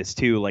areas,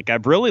 too. Like,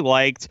 I've really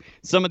liked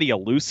some of the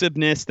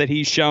elusiveness that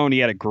he's shown. He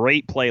had a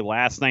great play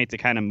last night to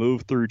kind of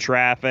move through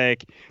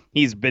traffic.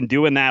 He's been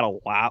doing that a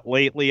lot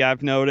lately,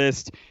 I've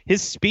noticed.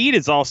 His speed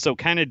is also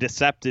kind of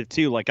deceptive,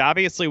 too. Like,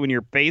 obviously, when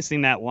you're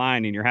facing that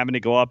line and you're having to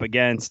go up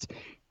against,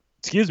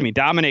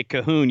 Dominic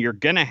Cahoon, you're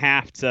going to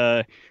have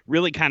to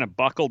really kind of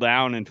buckle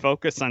down and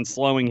focus on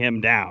slowing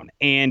him down.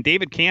 And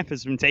David Kampf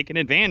has been taking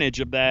advantage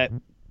of that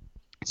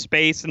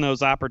space and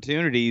those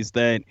opportunities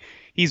that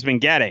he's been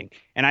getting.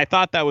 And I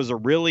thought that was a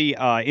really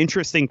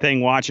interesting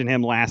thing watching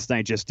him last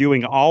night, just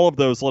doing all of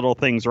those little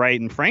things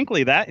right. And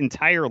frankly, that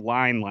entire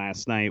line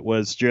last night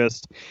was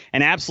just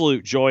an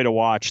absolute joy to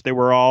watch. They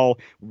were all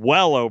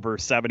well over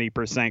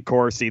 70%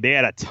 Corsi. They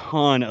had a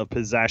ton of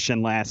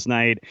possession last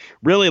night.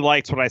 Really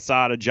liked what I saw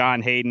out of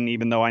John Hayden,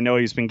 even though I know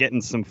he's been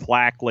getting some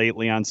flack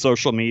lately on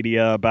social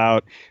media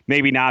about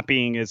maybe not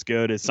being as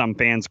good as some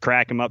fans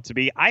crack him up to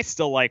be. I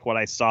still like what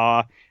I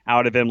saw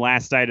out of him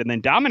last night. And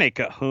then Dominic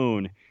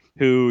Cahoon,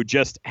 who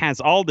just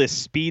has all this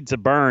speed to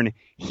burn,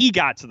 he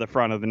got to the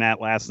front of the net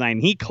last night and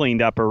he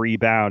cleaned up a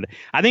rebound.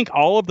 I think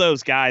all of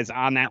those guys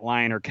on that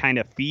line are kind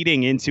of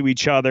feeding into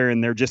each other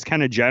and they're just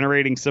kind of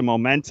generating some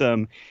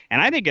momentum.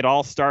 And I think it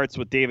all starts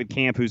with David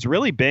Kampf, who's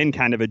really been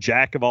kind of a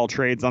jack of all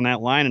trades on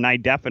that line. And I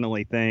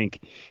definitely think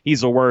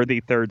he's a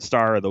worthy 3rd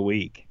star of the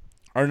week.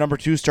 Our number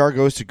 2 star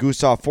goes to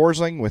Gustav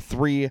Forsling with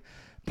 3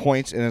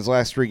 points in his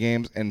last 3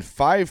 games and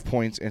 5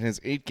 points in his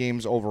 8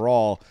 games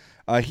overall.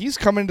 He's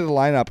come into the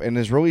lineup and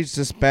has really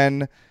just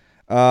been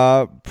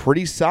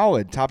pretty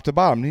solid top to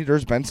bottom.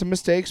 There's been some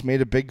mistakes,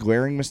 made a big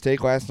glaring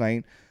mistake last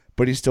night,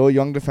 but he's still a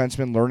young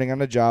defenseman learning on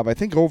the job. I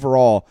think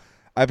overall,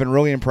 I've been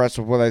really impressed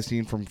with what I've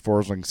seen from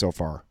Forsling so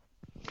far.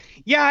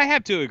 Yeah, I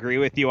have to agree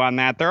with you on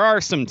that. There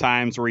are some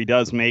times where he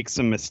does make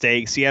some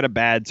mistakes. He had a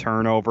bad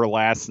turnover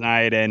last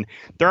night, and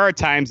there are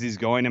times he's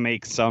going to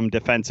make some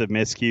defensive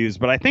miscues.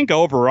 But I think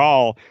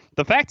overall,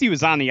 the fact he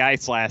was on the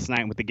ice last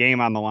night with the game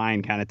on the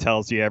line kind of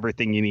tells you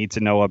everything you need to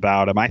know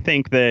about him. I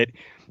think that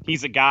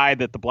he's a guy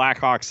that the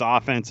Blackhawks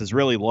offense is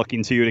really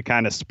looking to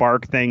kind of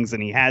spark things,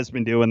 and he has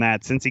been doing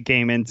that since he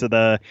came into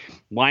the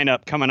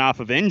lineup coming off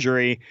of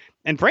injury.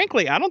 And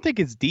frankly, I don't think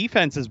his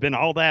defense has been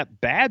all that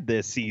bad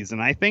this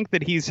season. I think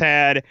that he's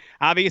had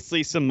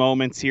obviously some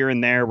moments here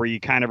and there where you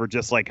kind of are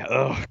just like,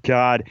 oh,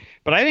 God.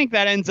 But I think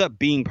that ends up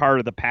being part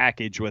of the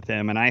package with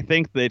him. And I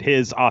think that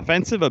his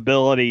offensive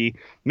ability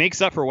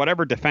makes up for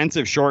whatever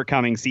defensive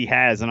shortcomings he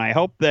has. And I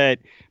hope that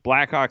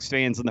Blackhawks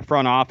fans in the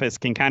front office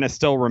can kind of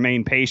still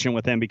remain patient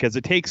with him because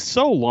it takes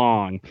so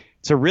long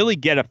to really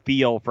get a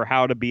feel for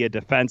how to be a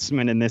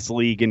defenseman in this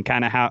league and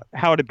kind of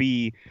how to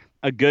be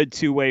a good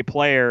two-way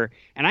player.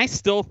 And I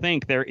still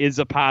think there is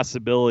a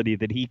possibility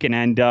that he can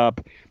end up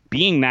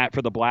being that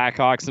for the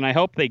Blackhawks, and I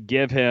hope they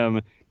give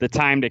him the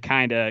time to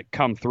kind of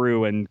come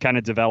through and kind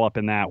of develop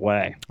in that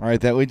way. All right,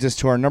 that leads us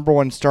to our number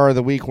one star of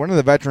the week, one of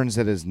the veterans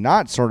that has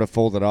not sort of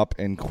folded up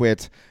and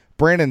quit.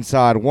 Brandon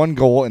Saad, 1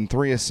 goal and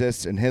 3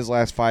 assists in his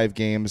last 5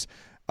 games.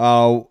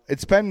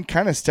 It's been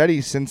kind of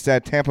steady since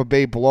that Tampa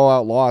Bay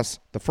blowout loss,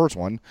 the first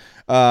one,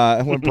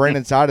 when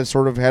Brandon Saad has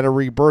sort of had a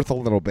rebirth a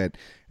little bit,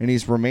 and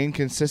he's remained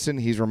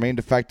consistent, he's remained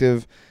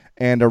effective,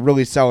 and a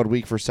really solid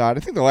week for Saad.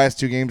 I think the last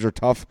 2 games are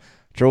tough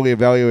to really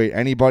evaluate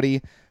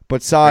anybody,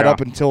 but Saad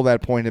up until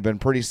that point had been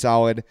pretty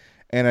solid,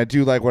 and I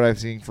do like what I've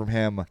seen from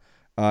him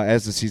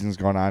as the season's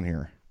gone on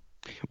here.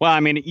 Well, I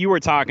mean, you were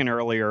talking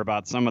earlier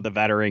about some of the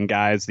veteran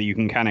guys that you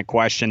can kind of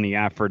question the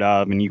effort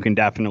of, and you can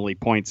definitely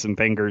point some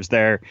fingers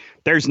there.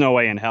 There's no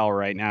way in hell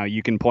right now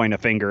you can point a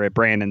finger at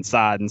Brandon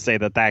Saad and say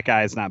that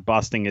guy's not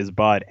busting his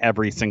butt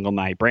every single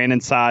night.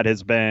 Brandon Saad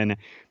has been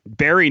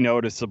very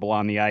noticeable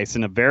on the ice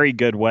in a very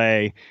good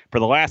way for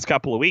the last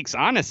couple of weeks.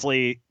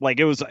 Honestly, like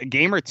it was a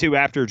game or two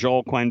after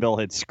Joel Quenneville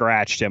had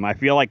scratched him. I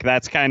feel like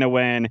that's kind of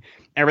when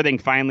everything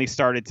finally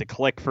started to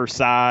click for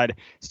Saad,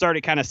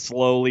 started kind of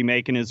slowly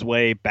making his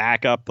way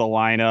back up the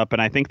lineup.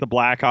 And I think the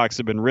Blackhawks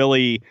have been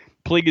really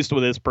pleased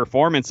with his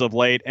performance of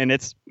late, and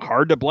it's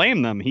hard to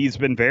blame them. He's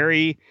been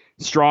very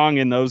strong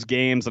in those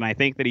games, and I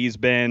think that he's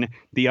been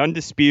the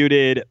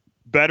undisputed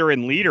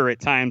veteran leader at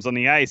times on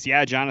the ice.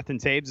 Yeah, Jonathan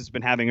Toews has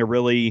been having a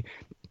really,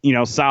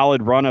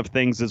 solid run of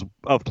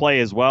play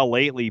as well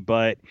lately.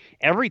 But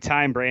every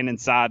time Brandon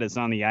Saad is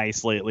on the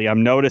ice lately,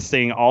 I'm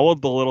noticing all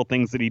of the little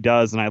things that he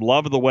does. And I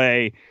love the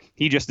way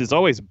he just is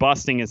always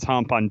busting his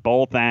hump on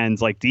both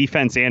ends, like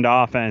defense and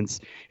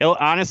offense. It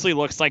honestly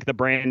looks like the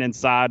Brandon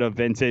Saad of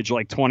vintage,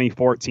 like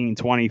 2014,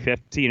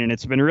 2015. And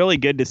it's been really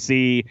good to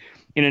see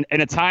in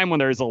a time when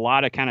there's a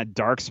lot of kind of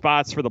dark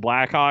spots for the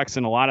Blackhawks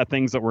and a lot of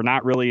things that we're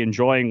not really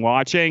enjoying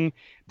watching.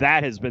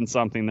 That has been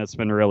something that's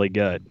been really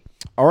good.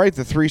 All right,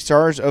 the 3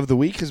 stars of the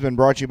week has been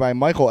brought to you by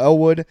Michael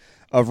Elwood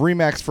of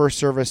RE/MAX First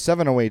Service,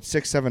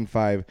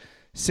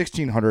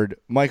 708-675-1600.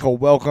 Michael,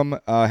 welcome.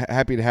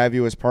 Happy to have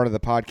you as part of the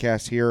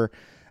podcast here.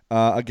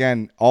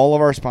 Again, all of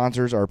our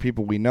sponsors are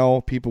people we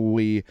know, people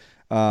we,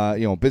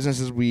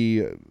 businesses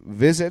we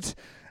visit,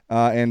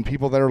 and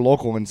people that are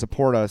local and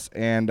support us.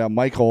 And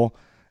Michael,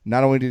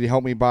 not only did he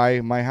help me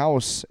buy my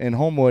house in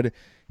Homewood,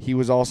 he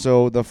was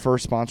also the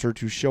first sponsor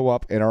to show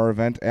up at our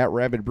event at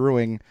Rabid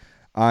Brewing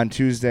on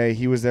Tuesday.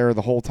 He was there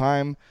the whole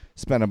time,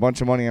 spent a bunch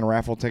of money on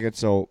raffle tickets.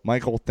 So,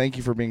 Michael, thank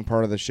you for being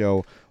part of the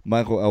show.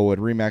 Michael Elwood,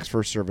 RE/MAX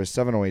First Service,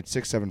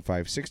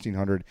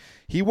 708-675-1600.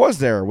 He was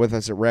there with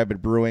us at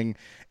Rabid Brewing.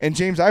 And,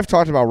 James, I've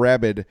talked about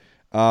Rabid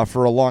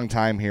for a long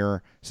time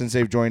here since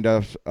they've joined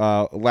us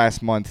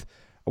last month.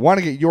 I want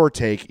to get your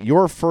take,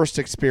 your first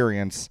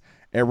experience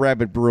at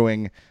Rabid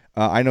Brewing.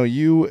 I know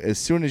you, as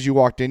soon as you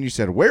walked in, you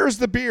said, "Where's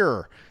the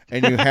beer?"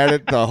 And you had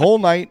it the whole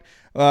night.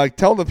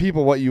 Tell the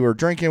people what you were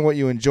drinking, what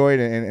you enjoyed,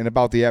 and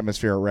about the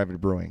atmosphere at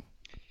Rabid Brewing.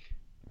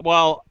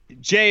 Well,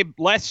 Jay,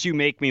 lest you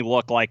make me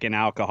look like an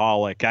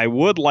alcoholic, I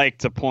would like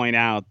to point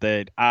out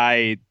that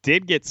I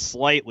did get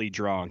slightly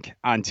drunk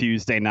on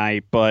Tuesday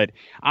night, but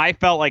I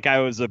felt like I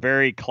was a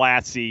very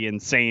classy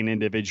and sane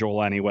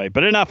individual anyway.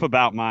 But enough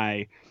about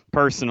my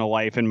personal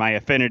life and my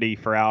affinity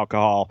for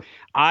alcohol.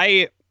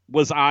 I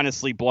was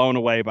honestly blown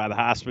away by the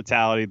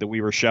hospitality that we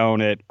were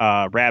shown at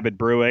Rabid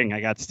Brewing. I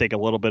got to take a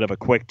little bit of a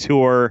quick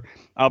tour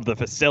of the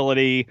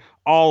facility.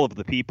 All of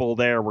the people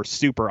there were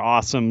super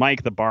awesome.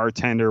 Mike, the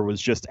bartender,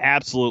 was just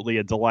absolutely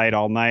a delight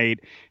all night.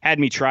 Had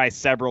me try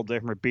several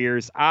different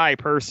beers. I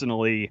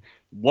personally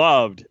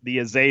loved the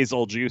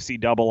Azazel Juicy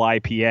Double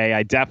IPA.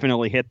 I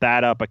definitely hit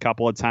that up a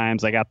couple of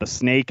times. I got the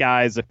Snake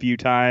Eyes a few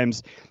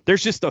times.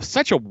 There's just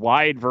such a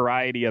wide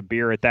variety of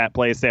beer at that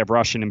place. They have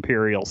Russian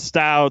Imperial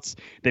Stouts.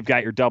 They've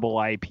got your double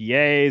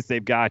IPAs.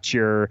 They've got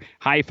your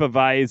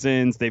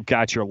Hefeweizens. They've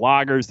got your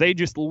lagers. They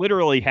just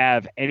literally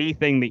have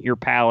anything that your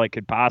palate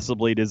could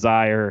possibly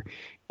desire.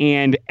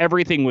 And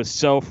everything was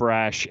so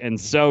fresh and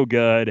so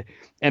good.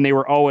 And they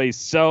were always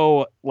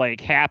so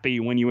happy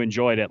when you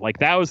enjoyed it.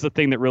 That was the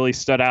thing that really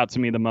stood out to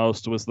me the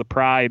most, was the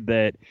pride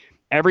that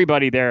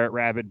everybody there at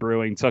Rabid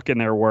Brewing took in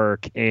their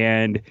work.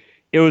 And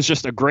it was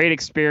just a great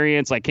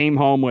experience. I came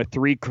home with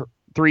three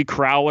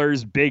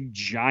Crowlers, big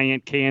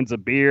giant cans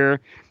of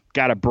beer,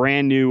 got a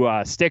brand new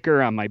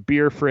sticker on my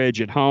beer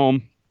fridge at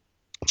home.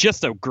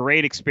 Just a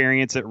great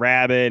experience at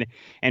Rabid.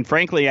 And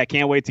frankly, I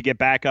can't wait to get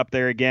back up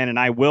there again. And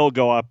I will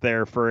go up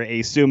there for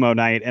a sumo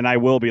night. And I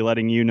will be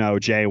letting you know,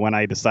 Jay, when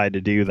I decide to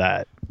do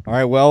that. All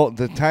right, well,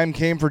 the time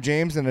came for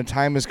James, and the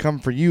time has come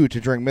for you to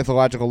drink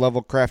mythological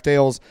level craft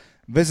ales.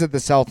 Visit the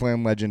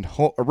Southland legend,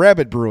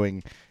 Rabid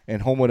Brewing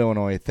in Homewood,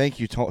 Illinois. Thank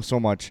you so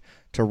much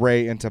to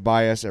Ray and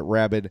Tobias at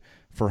Rabid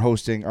for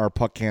hosting our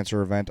Puck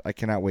Cancer event. I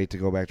cannot wait to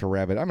go back to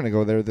Rabid. I'm going to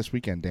go there this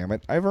weekend, damn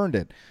it. I've earned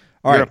it.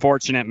 All You're right. a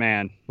fortunate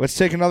man. Let's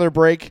take another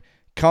break.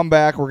 Come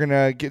back. We're going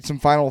to get some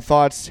final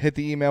thoughts, hit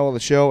the email of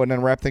the show, and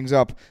then wrap things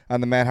up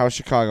on the Madhouse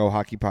Chicago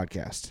Hockey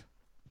Podcast.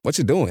 What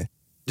you doing?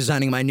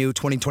 Designing my new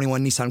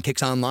 2021 Nissan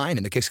Kicks Online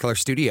in the Kicks Color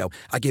Studio.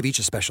 I give each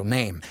a special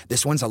name.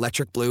 This one's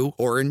electric blue,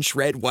 orange,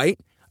 red, white.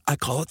 I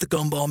call it the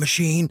gumball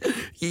machine.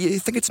 You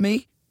think it's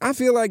me? I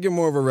feel like you're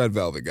more of a Red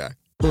Velvet guy.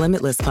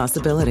 Limitless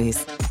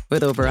possibilities.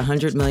 With over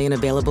 100 million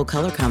available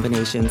color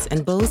combinations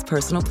and Bose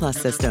Personal Plus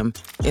system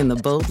in the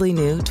boldly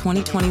new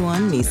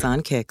 2021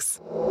 Nissan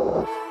Kicks.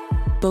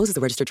 Bose is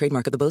a registered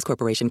trademark of the Bose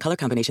Corporation. Color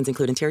combinations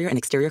include interior and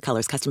exterior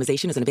colors.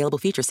 Customization is an available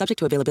feature subject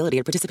to availability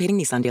at participating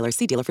Nissan dealers.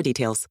 See dealer for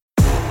details.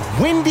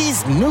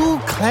 Wendy's new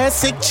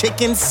classic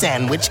chicken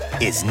sandwich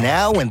is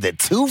now in the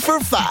 2 for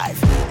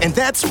 $5. And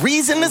that's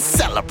reason to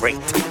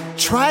celebrate.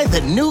 Try the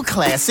new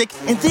classic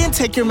and then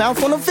take your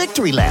mouth on a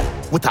victory lap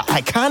with the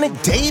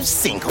iconic Dave's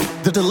Single,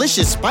 the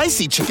delicious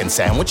spicy chicken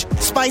sandwich,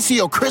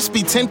 spicy or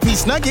crispy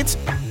 10-piece nuggets,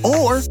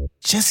 or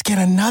just get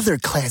another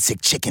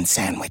classic chicken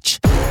sandwich.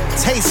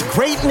 Taste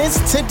greatness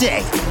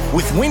today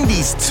with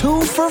Wendy's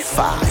 2 for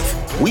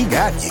 $5. We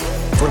got you.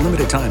 For a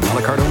limited time, a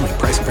la carte only.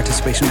 Price and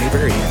participation may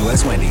vary.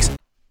 U.S. Wendy's.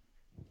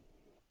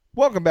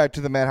 Welcome back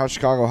to the Madhouse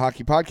Chicago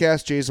Hockey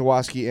Podcast. Jay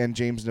Zawaski and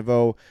James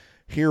Naveau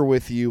here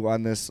with you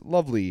on this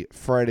lovely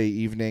Friday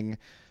evening.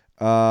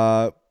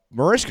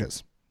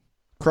 Merichka's,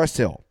 Crest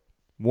Hill,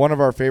 one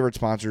of our favorite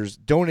sponsors,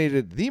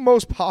 donated the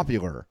most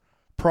popular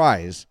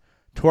prize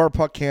to our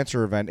Puck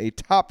Cancer event, a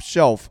top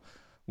shelf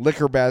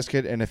liquor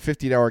basket and a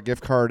 $50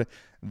 gift card.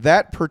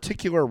 That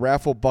particular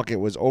raffle bucket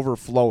was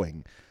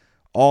overflowing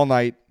all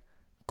night.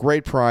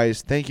 Great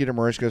prize. Thank you to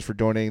Merichka's for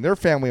donating. They're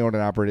family owned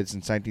and operated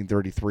since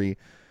 1933.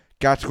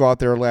 Got to go out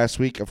there last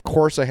week. Of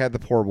course, I had the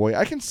poor boy.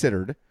 I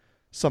considered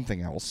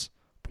something else,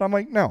 but I'm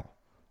like, no.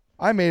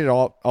 I made it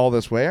all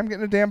this way. I'm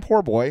getting a damn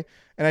poor boy,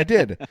 and I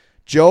did.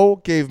 Joe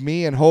gave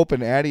me and Hope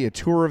and Addie a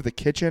tour of the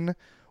kitchen.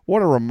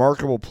 What a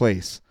remarkable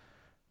place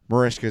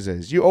Merichka's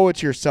is. You owe it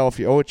to yourself.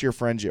 You owe it to your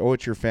friends. You owe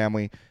it to your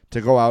family to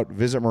go out,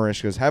 visit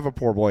Merichka's, have a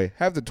poor boy,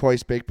 have the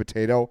twice baked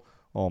potato.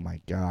 Oh, my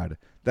God.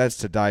 That's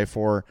to die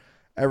for.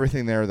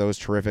 Everything there, though, is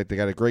terrific. They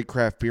got a great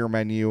craft beer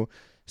menu,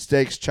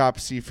 steaks, chopped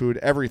seafood,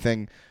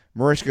 everything.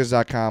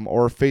 Merichkas.com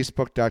or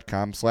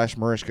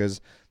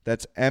Facebook.com/Merichkas.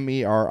 That's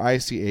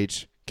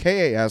MERICHKAS.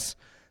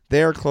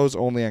 They are closed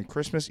only on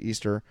Christmas,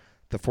 Easter,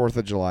 the 4th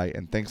of July,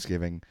 and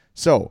Thanksgiving.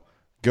 So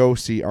go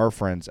see our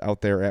friends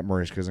out there at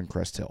Merichkas in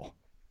Crest Hill.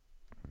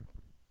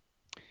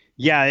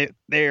 Yeah,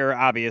 they're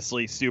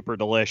obviously super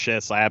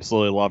delicious. I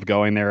absolutely love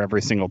going there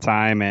every single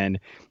time.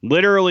 And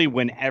literally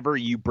whenever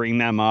you bring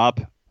them up,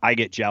 I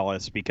get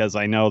jealous because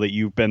I know that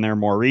you've been there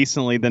more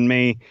recently than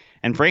me.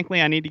 And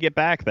frankly, I need to get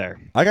back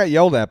there. I got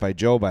yelled at by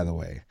Joe, by the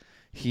way.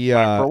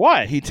 For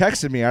what? He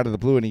texted me out of the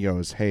blue and he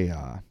goes, hey,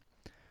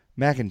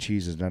 mac and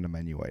cheese is not a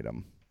menu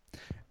item.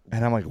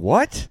 And I'm like,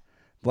 what?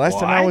 Last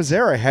time I was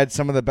there, I had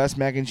some of the best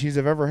mac and cheese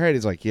I've ever had.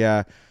 He's like,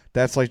 yeah,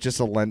 that's like just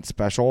a Lent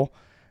special.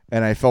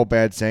 And I felt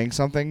bad saying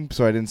something,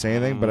 so I didn't say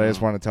anything. But I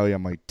just want to tell you,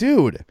 I'm like,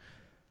 dude,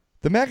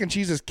 the mac and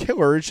cheese is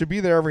killer. It should be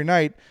there every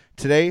night.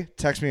 Today,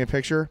 text me a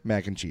picture,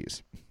 mac and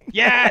cheese.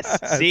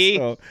 Yes.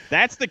 See,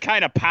 that's the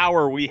kind of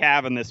power we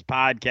have in this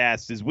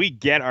podcast is we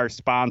get our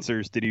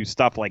sponsors to do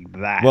stuff like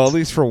that. Well, at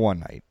least for one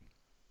night.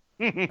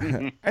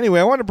 Anyway,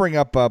 I want to bring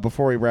up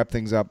before we wrap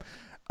things up,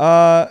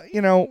 it's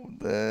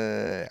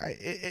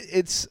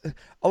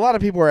a lot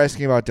of people are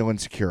asking about Dylan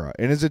Sikura.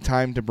 And is it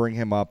time to bring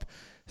him up?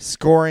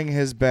 Scoring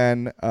has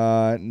been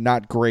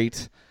not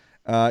great.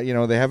 They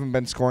haven't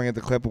been scoring at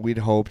the clip we'd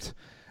hoped.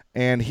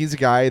 And he's a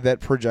guy that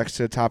projects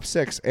to the top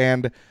 6.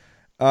 And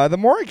the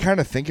more I kind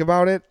of think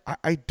about it,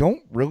 I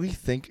don't really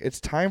think it's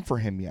time for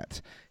him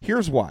yet.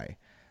 Here's why.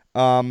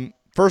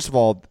 First of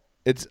all,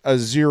 it's a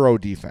 0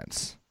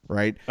 defense,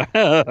 right?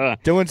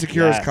 Dylan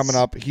Sikura is coming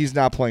up. He's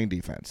not playing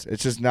defense.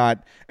 It's just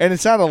not, and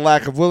it's not a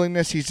lack of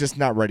willingness. He's just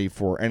not ready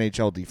for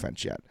NHL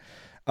defense yet.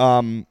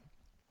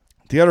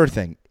 The other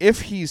thing,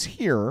 if he's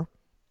here,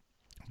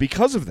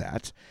 because of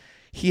that,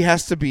 he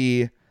has to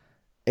be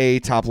a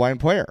top-line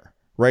player,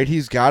 right?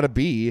 He's got to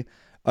be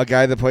a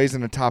guy that plays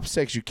in the top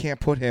 6. You can't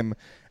put him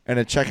in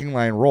a checking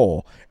line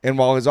role. And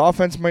while his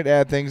offense might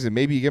add things and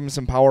maybe you give him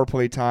some power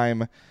play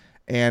time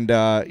and,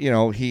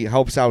 he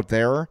helps out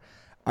there,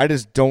 I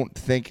just don't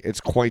think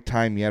it's quite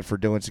time yet for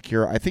Dylan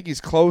Sikura. I think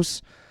he's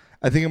close.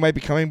 I think it might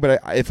be coming.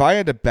 But if I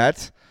had to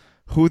bet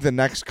who the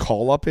next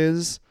call-up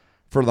is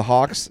for the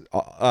Hawks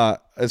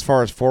as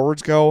far as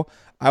forwards go,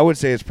 I would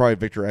say it's probably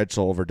Victor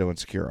Ejdsell over Dylan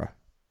Sikura.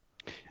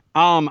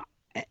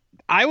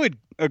 I would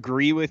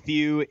agree with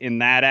you in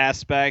that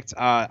aspect.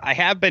 I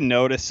have been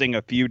noticing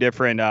a few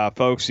different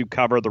folks who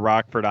cover the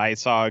Rockford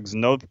Ice Hogs,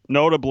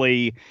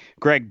 notably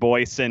Greg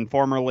Boyson,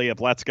 formerly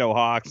of Let's Go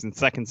Hawks and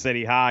Second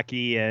City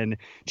Hockey, and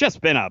just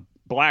been a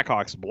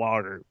Blackhawks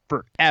blogger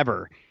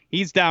forever.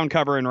 He's down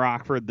covering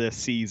Rockford this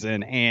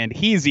season, and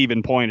he's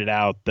even pointed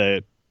out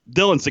that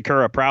Dylan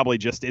Sikura probably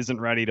just isn't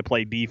ready to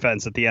play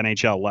defense at the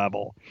NHL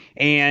level.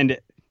 And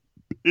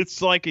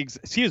it's like, it's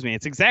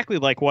exactly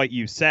like what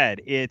you said.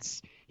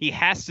 He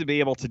has to be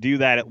able to do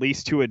that at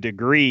least to a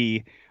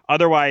degree.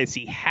 Otherwise,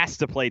 he has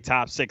to play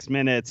top 6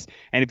 minutes.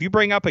 And if you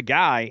bring up a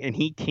guy and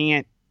he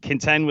can't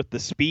contend with the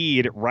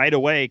speed right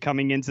away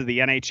coming into the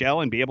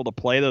NHL and be able to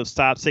play those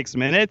top 6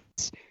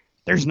 minutes,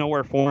 there's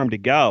nowhere for him to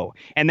go.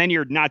 And then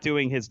you're not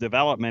doing his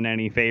development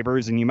any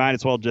favors, and you might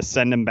as well just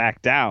send him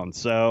back down.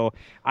 So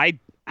I've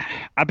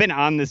been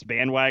on this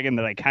bandwagon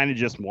that I kind of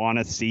just want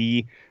to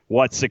see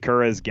what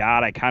Sakura's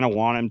got. I kind of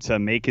want him to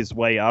make his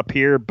way up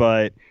here,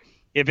 but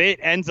if it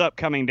ends up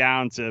coming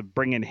down to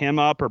bringing him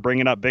up or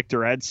bringing up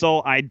Victor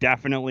Edsel, I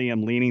definitely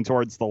am leaning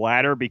towards the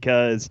latter,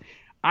 because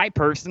I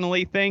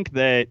personally think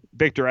that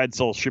Victor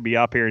Edsel should be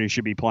up here and he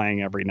should be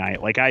playing every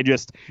night. Like, I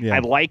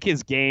like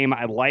his game.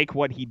 I like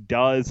what he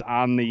does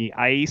on the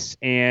ice,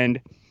 and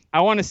I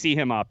want to see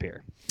him up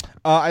here.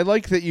 I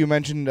like that you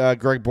mentioned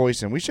Greg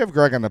Boysen. We should have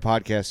Greg on the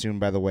podcast soon,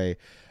 by the way.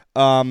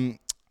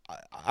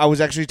 I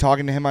was actually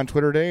talking to him on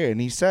Twitter today,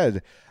 and he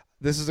said,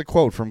 this is a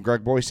quote from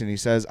Greg Boysen. He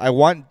says, "I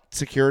want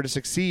Sakura to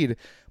succeed,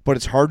 but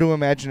it's hard to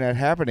imagine that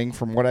happening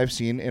from what I've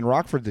seen in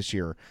Rockford this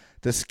year.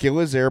 The skill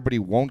is there, but he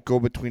won't go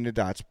between the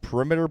dots.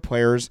 Perimeter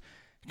players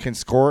can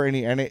score in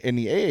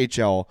the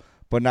AHL,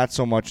 but not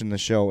so much in the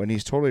show." And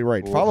he's totally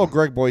right. Ooh. Follow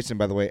Greg Boysen,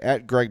 by the way,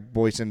 at Greg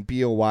Boysen,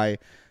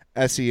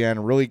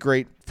 BOYSEN. Really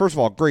great. First of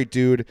all, great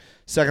dude.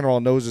 Second of all,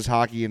 knows his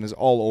hockey and is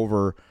all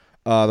over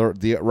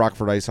the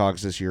Rockford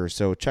IceHogs this year.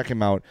 So check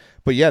him out.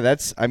 But yeah,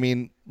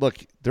 look,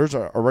 there's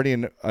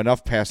already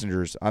enough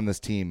passengers on this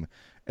team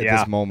at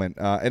this moment.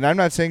 And I'm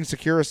not saying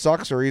Sakura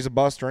sucks or he's a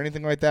bust or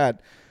anything like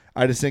that.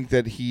 I just think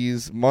that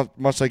he's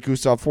much like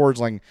Gustav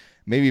Forsling,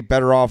 maybe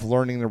better off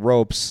learning the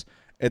ropes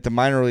at the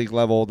minor league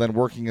level than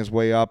working his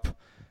way up,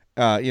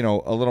 a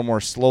little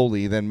more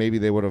slowly than maybe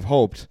they would have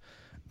hoped.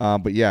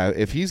 But yeah,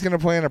 if he's going to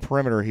play on a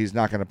perimeter, he's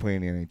not going to play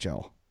in the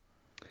NHL.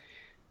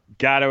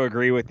 Got to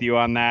agree with you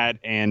on that.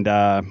 And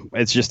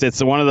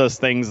it's one of those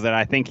things that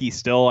I think he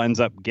still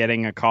ends up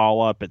getting a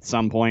call up at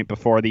some point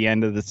before the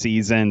end of the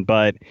season,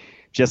 but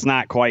just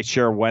not quite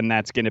sure when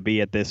that's going to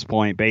be at this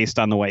point based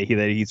on the way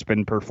that he's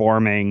been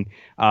performing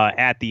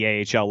at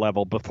the AHL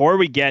level. Before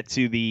we get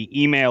to the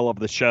email of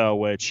the show,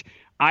 which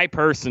I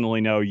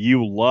personally know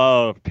you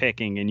love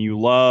picking and you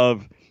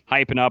love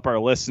hyping up our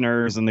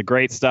listeners and the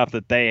great stuff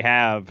that they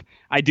have,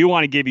 I do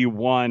want to give you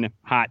one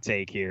hot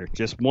take here.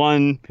 Just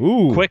one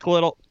quick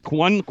little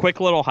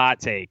hot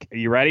take. Are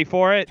you ready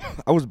for it?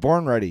 I was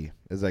born ready.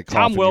 As I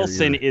Tom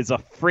Wilson is a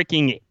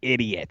freaking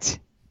idiot.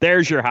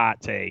 There's your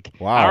hot take.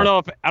 Wow. I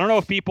don't know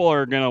if people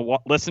are going to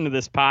listen to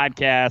this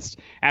podcast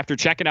after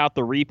checking out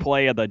the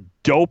replay of the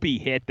dopey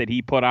hit that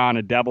he put on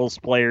a Devils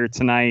player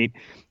tonight.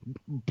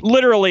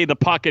 Literally, the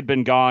puck had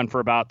been gone for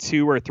about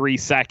 2 or 3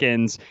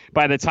 seconds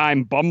by the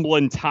time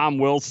bumbling Tom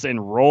Wilson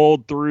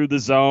rolled through the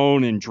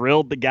zone and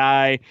drilled the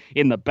guy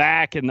in the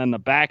back and then the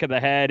back of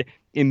the head.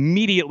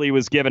 Immediately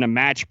was given a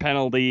match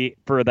penalty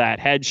for that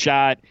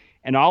headshot.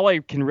 And all I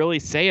can really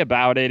say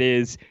about it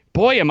is,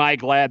 boy, am I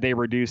glad they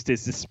reduced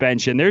his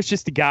suspension. There's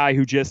just a guy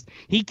who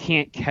he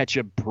can't catch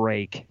a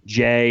break,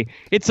 Jay.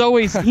 He's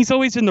always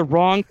in the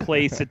wrong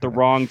place at the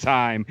wrong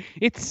time.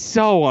 It's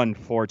so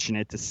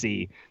unfortunate to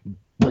see.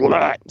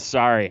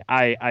 Sorry,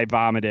 I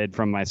vomited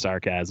from my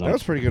sarcasm. That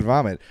was pretty good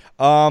vomit.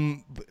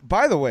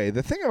 By the way,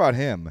 the thing about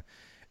him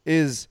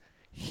is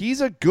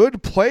he's a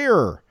good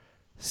player.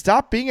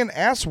 Stop being an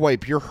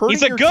asswipe. You're hurting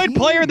He's a your good team.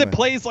 player that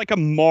plays like a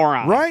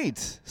moron.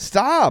 Right.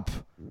 Stop.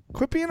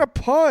 Quit being a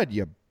pud,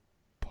 you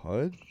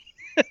pud.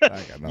 I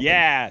got nothing.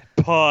 Yeah,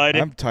 pud.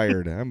 I'm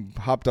tired. I'm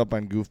hopped up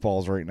on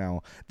goofballs right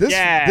now. This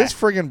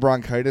friggin'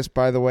 bronchitis,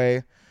 by the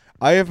way,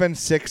 I have been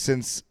sick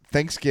since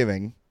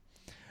Thanksgiving.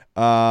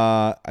 Did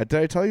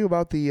I tell you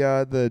about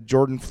the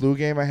Jordan flu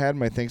game I had,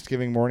 my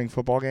Thanksgiving morning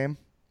football game?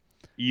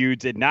 You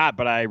did not,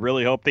 but I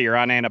really hope that you're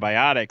on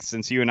antibiotics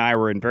since you and I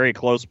were in very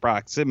close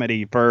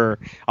proximity for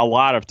a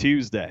lot of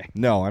Tuesday.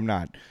 No, I'm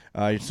not.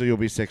 So you'll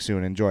be sick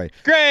soon. Enjoy.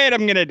 Great,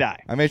 I'm going to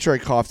die. I made sure I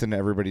coughed into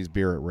everybody's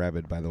beer at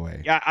Rabid, by the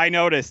way. Yeah, I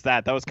noticed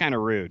that. That was kind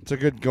of rude. It's a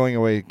good going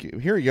away.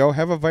 Here you go.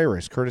 Have a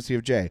virus, courtesy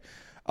of Jay.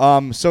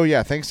 So,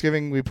 yeah,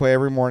 Thanksgiving we play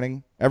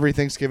every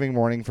Thanksgiving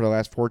morning for the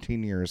last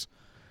 14 years.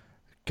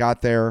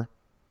 Got there.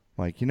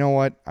 Like, you know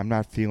what? I'm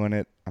not feeling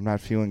it. I'm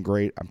not feeling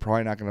great. I'm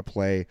probably not going to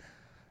play.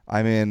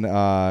 I'm in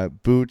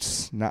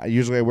boots.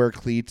 Usually I wear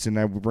cleats and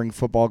I bring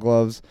football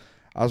gloves.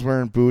 I was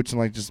wearing boots and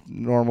like just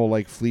normal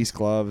like fleece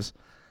gloves.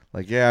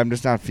 Like, yeah, I'm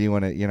just not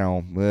feeling it,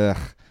 Ugh.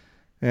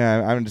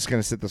 Yeah, I'm just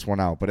going to sit this one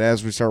out. But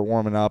as we start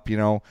warming up,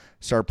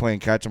 start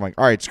playing catch, I'm like,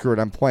 all right, screw it,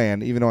 I'm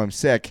playing, even though I'm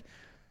sick.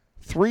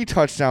 3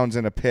 touchdowns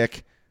and a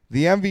pick.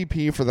 The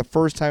MVP for the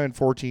first time in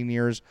 14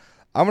 years.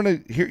 I'm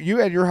going to hear you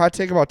had your hot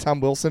take about Tom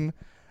Wilson.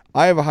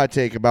 I have a hot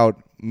take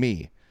about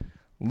me.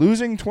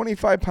 Losing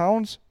 25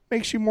 pounds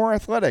makes you more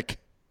athletic.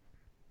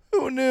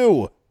 Who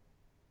knew?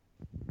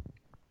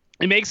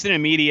 It makes an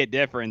immediate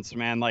difference,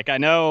 man. Like, I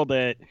know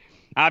that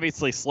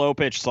obviously slow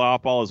pitch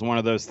softball is one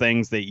of those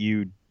things that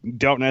you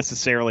don't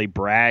necessarily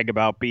brag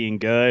about being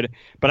good,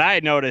 but I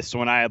had noticed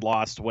when I had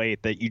lost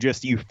weight that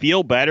you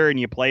feel better and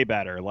you play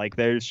better. Like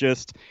there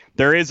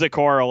is a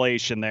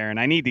correlation there, and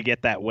I need to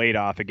get that weight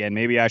off again.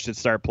 Maybe I should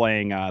start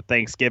playing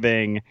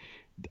Thanksgiving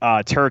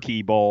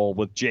turkey bowl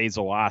with Jay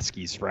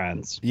Zawoski's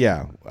friends.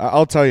 Yeah,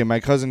 I'll tell you, my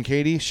cousin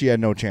Katie, she had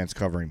no chance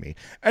covering me.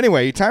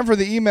 Anyway, time for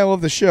the email of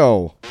the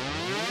show.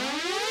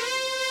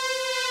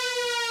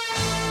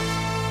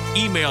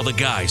 Email the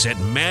guys at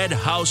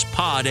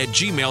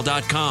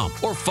madhousepod@gmail.com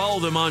or follow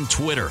them on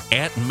Twitter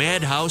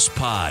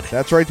 @madhousepod.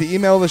 That's right. The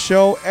email of the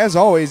show, as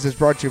always, is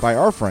brought to you by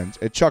our friends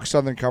at Chuck's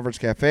Southern Comforts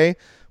Cafe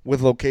with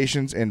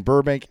locations in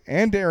Burbank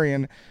and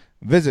Darien.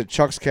 Visit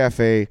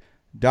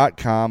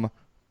chuckscafe.com.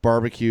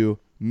 Barbecue,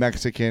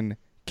 Mexican,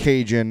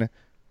 Cajun,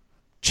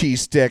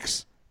 cheese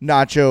sticks,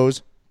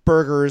 nachos,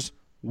 burgers,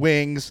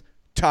 wings,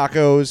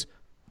 tacos,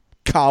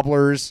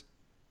 cobblers,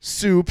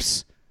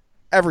 soups,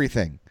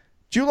 everything.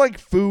 Do you like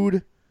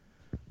food?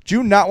 Do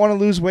you not want to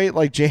lose weight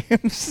like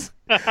James?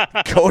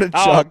 Go to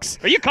Chuck's.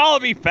 Are you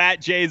calling me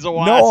fat, Jay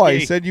Zawaski? No,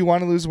 I said you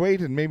want to lose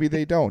weight, and maybe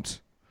they don't.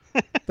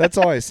 That's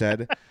all I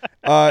said.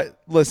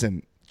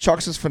 Listen,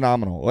 Chuck's is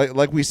phenomenal.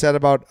 Like we said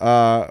about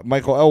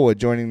Michael Elwood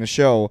joining the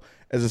show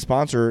as a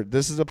sponsor,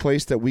 this is a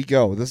place that we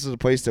go. This is a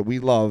place that we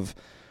love.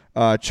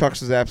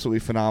 Chuck's is absolutely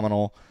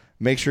phenomenal.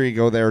 Make sure you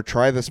go there.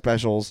 Try the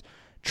specials.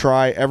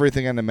 Try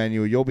everything on the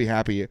menu. You'll be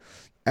happy.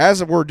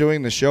 As we're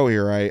doing the show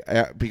here,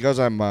 because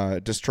I'm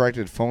a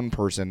distracted phone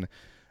person,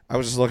 I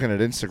was just looking at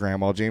Instagram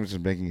while James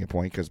was making a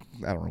point because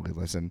I don't really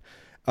listen.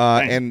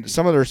 And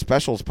some of their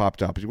specials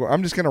popped up.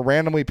 I'm just going to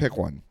randomly pick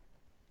one.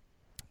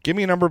 Give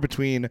me a number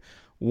between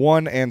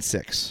 1 and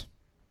 6.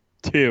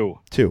 2.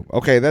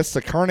 Okay, that's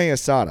the carne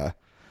asada.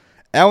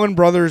 Allen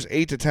Brothers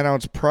 8 to 10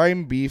 ounce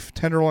prime beef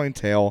tenderloin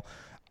tail,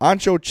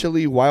 ancho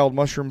chili wild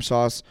mushroom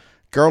sauce,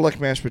 garlic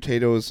mashed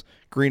potatoes,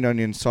 green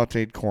onion,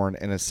 sauteed corn,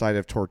 and a side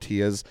of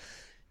tortillas.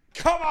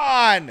 Come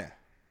on!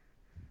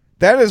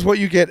 That is what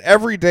you get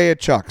every day at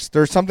Chuck's.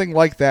 There's something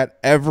like that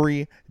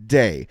every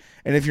day.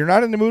 And if you're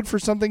not in the mood for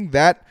something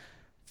that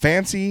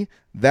fancy,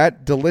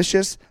 that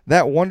delicious,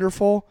 that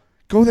wonderful,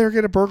 go there,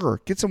 get a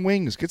burger, get some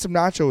wings, get some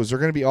nachos. They're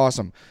going to be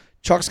awesome.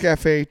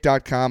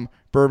 ChucksCafe.com,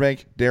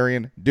 Burbank,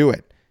 Darien, do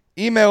it.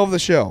 Email of the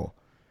show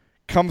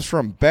comes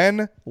from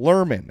Ben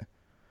Lerman.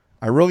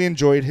 I really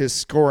enjoyed his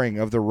scoring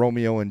of the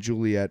Romeo and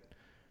Juliet.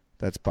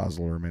 That's Baz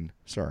Luhrmann.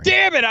 Sorry.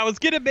 Damn it! I was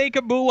gonna make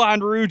a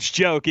Moulin Rouge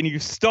joke and you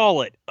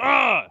stole it.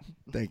 Ugh.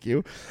 Thank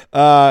you.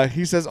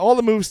 He says all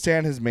the moves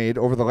Stan has made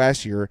over the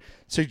last year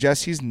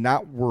suggests he's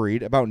not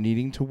worried about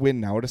needing to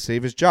win now to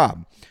save his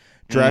job.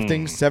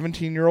 Drafting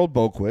 17-year-old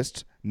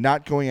Boquist,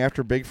 not going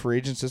after big free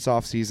agents this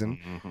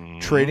offseason,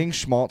 trading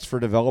Schmaltz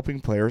for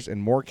developing players,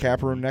 and more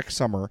cap room next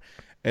summer.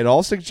 It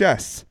all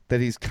suggests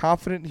that he's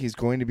confident he's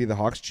going to be the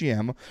Hawks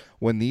GM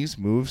when these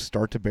moves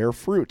start to bear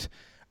fruit.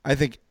 I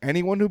think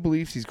anyone who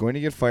believes he's going to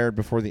get fired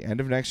before the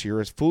end of next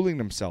year is fooling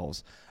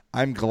themselves.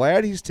 I'm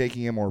glad he's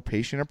taking a more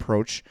patient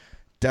approach.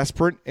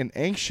 Desperate and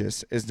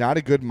anxious is not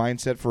a good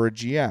mindset for a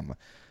GM.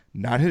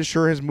 Not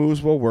sure his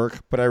moves will work,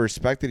 but I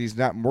respect that he's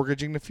not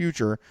mortgaging the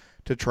future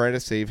to try to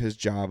save his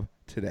job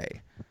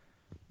today.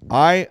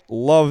 I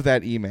love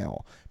that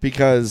email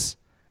because,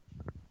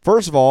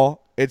 first of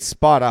all, it's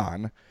spot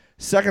on.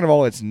 Second of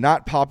all, it's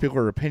not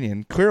popular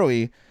opinion.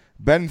 Clearly,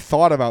 Ben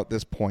thought about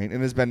this point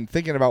and has been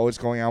thinking about what's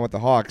going on with the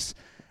Hawks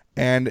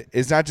and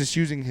is not just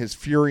using his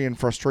fury and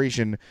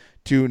frustration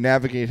to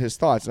navigate his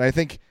thoughts. And I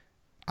think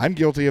I'm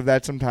guilty of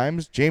that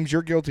sometimes. James,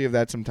 you're guilty of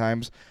that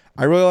sometimes.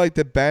 I really like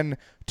that Ben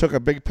took a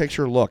big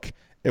picture look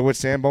at what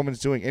Stan Bowman's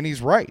doing, and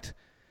he's right.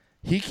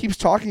 He keeps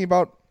talking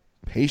about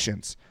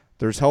patience.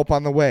 There's help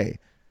on the way.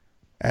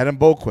 Adam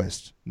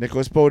Boquist,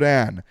 Nicholas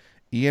Beaudin,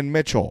 Ian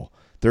Mitchell.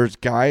 There's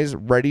guys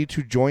ready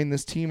to join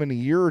this team in a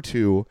year or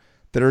two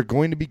that are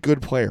going to be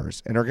good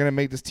players and are going to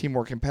make this team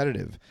more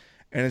competitive.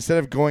 And instead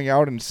of going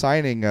out and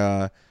signing,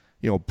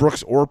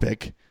 Brooks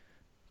Orpik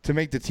to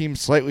make the team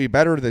slightly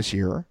better this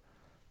year,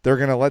 they're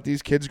going to let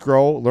these kids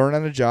grow, learn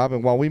on the job.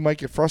 And while we might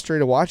get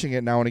frustrated watching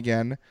it now and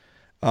again,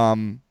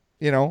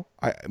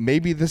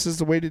 maybe this is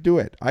the way to do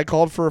it. I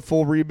called for a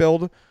full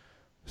rebuild.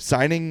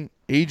 Signing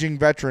aging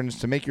veterans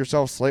to make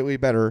yourself slightly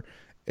better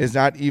is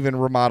not even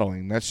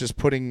remodeling. That's just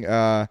putting,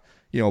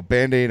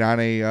 Band-Aid on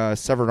a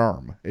severed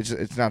arm.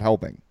 It's not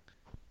helping.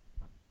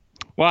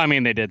 Well, I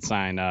mean, they did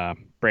sign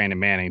Brandon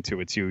Manning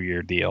to a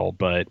 2-year deal,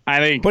 but I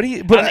think,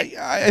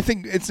 I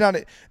think it's not.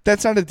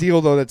 That's not a deal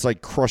though. That's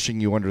like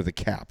crushing you under the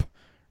cap.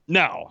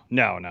 No,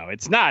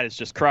 it's not. It's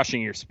just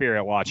crushing your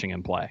spirit watching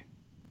him play.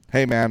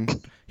 Hey, man,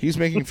 he's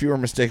making fewer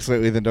mistakes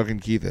lately than Duncan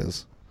Keith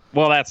is.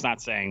 Well, that's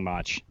not saying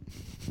much.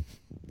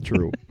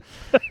 True.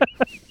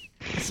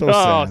 So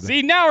sad.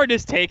 See, now we're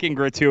just taking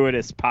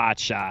gratuitous pot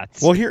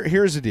shots. Well,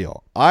 here's the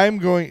deal. I'm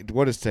going.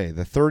 What is today?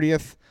 The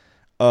 30th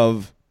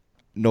of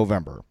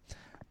November.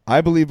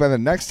 I believe by the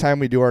next time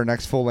we do our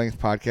next full-length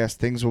podcast,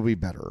 things will be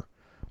better.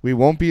 We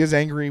won't be as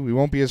angry. We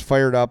won't be as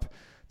fired up.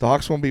 The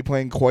Hawks won't be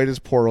playing quite as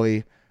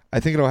poorly. I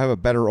think it'll have a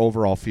better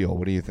overall feel.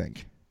 What do you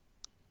think?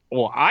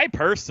 Well, I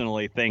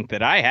personally think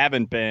that I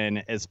haven't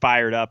been as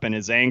fired up and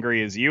as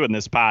angry as you in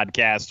this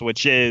podcast,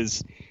 which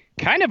is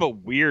kind of a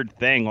weird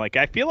thing. Like,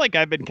 I feel like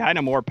I've been kind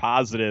of more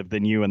positive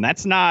than you, and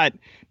that's not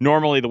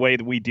normally the way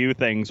that we do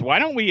things. Why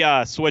don't we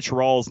switch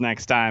roles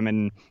next time,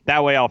 and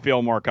that way I'll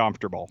feel more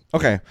comfortable.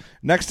 Okay.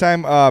 Next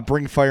time,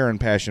 bring fire and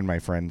passion, my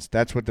friends.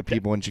 That's what the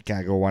people in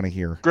Chicago want to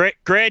hear.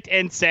 Grit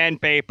and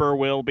sandpaper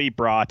will be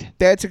brought.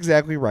 That's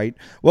exactly right.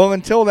 Well,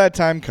 until that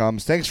time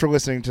comes, thanks for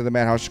listening to the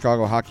Madhouse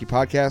Chicago Hockey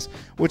Podcast,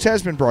 which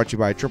has been brought to you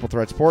by Triple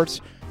Threat Sports.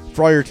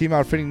 For all your team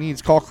outfitting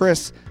needs, call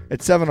Chris at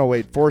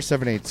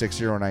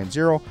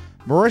 708-478-6090.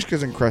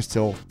 Marishka's in Crest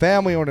Hill,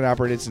 family owned and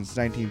operated since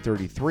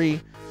 1933.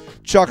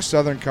 Chuck's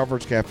Southern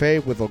Comforts Cafe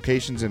with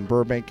locations in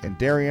Burbank and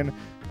Darien.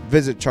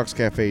 Visit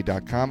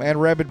chuckscafe.com.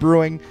 And Rabid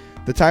Brewing.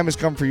 The time has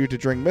come for you to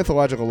drink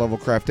mythological level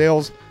craft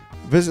ales.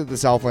 Visit the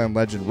Southland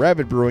legend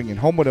Rabid Brewing in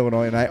Homewood,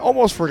 Illinois. And I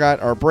almost forgot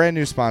our brand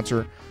new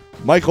sponsor,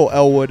 Michael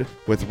Elwood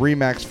with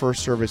Remax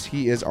First Service.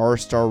 He is our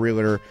star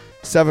realtor,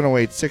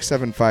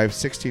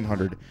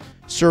 708-675-1600.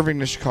 Serving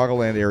the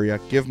Chicagoland area.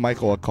 Give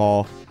Michael a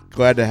call.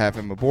 Glad to have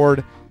him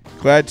aboard.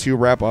 Glad to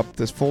wrap up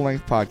this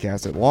full-length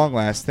podcast at long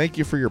last. Thank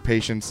you for your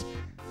patience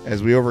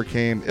as we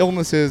overcame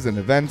illnesses and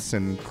events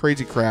and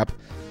crazy crap.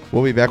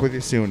 We'll be back with you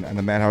soon on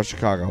the Madhouse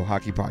Chicago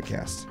Hockey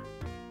Podcast.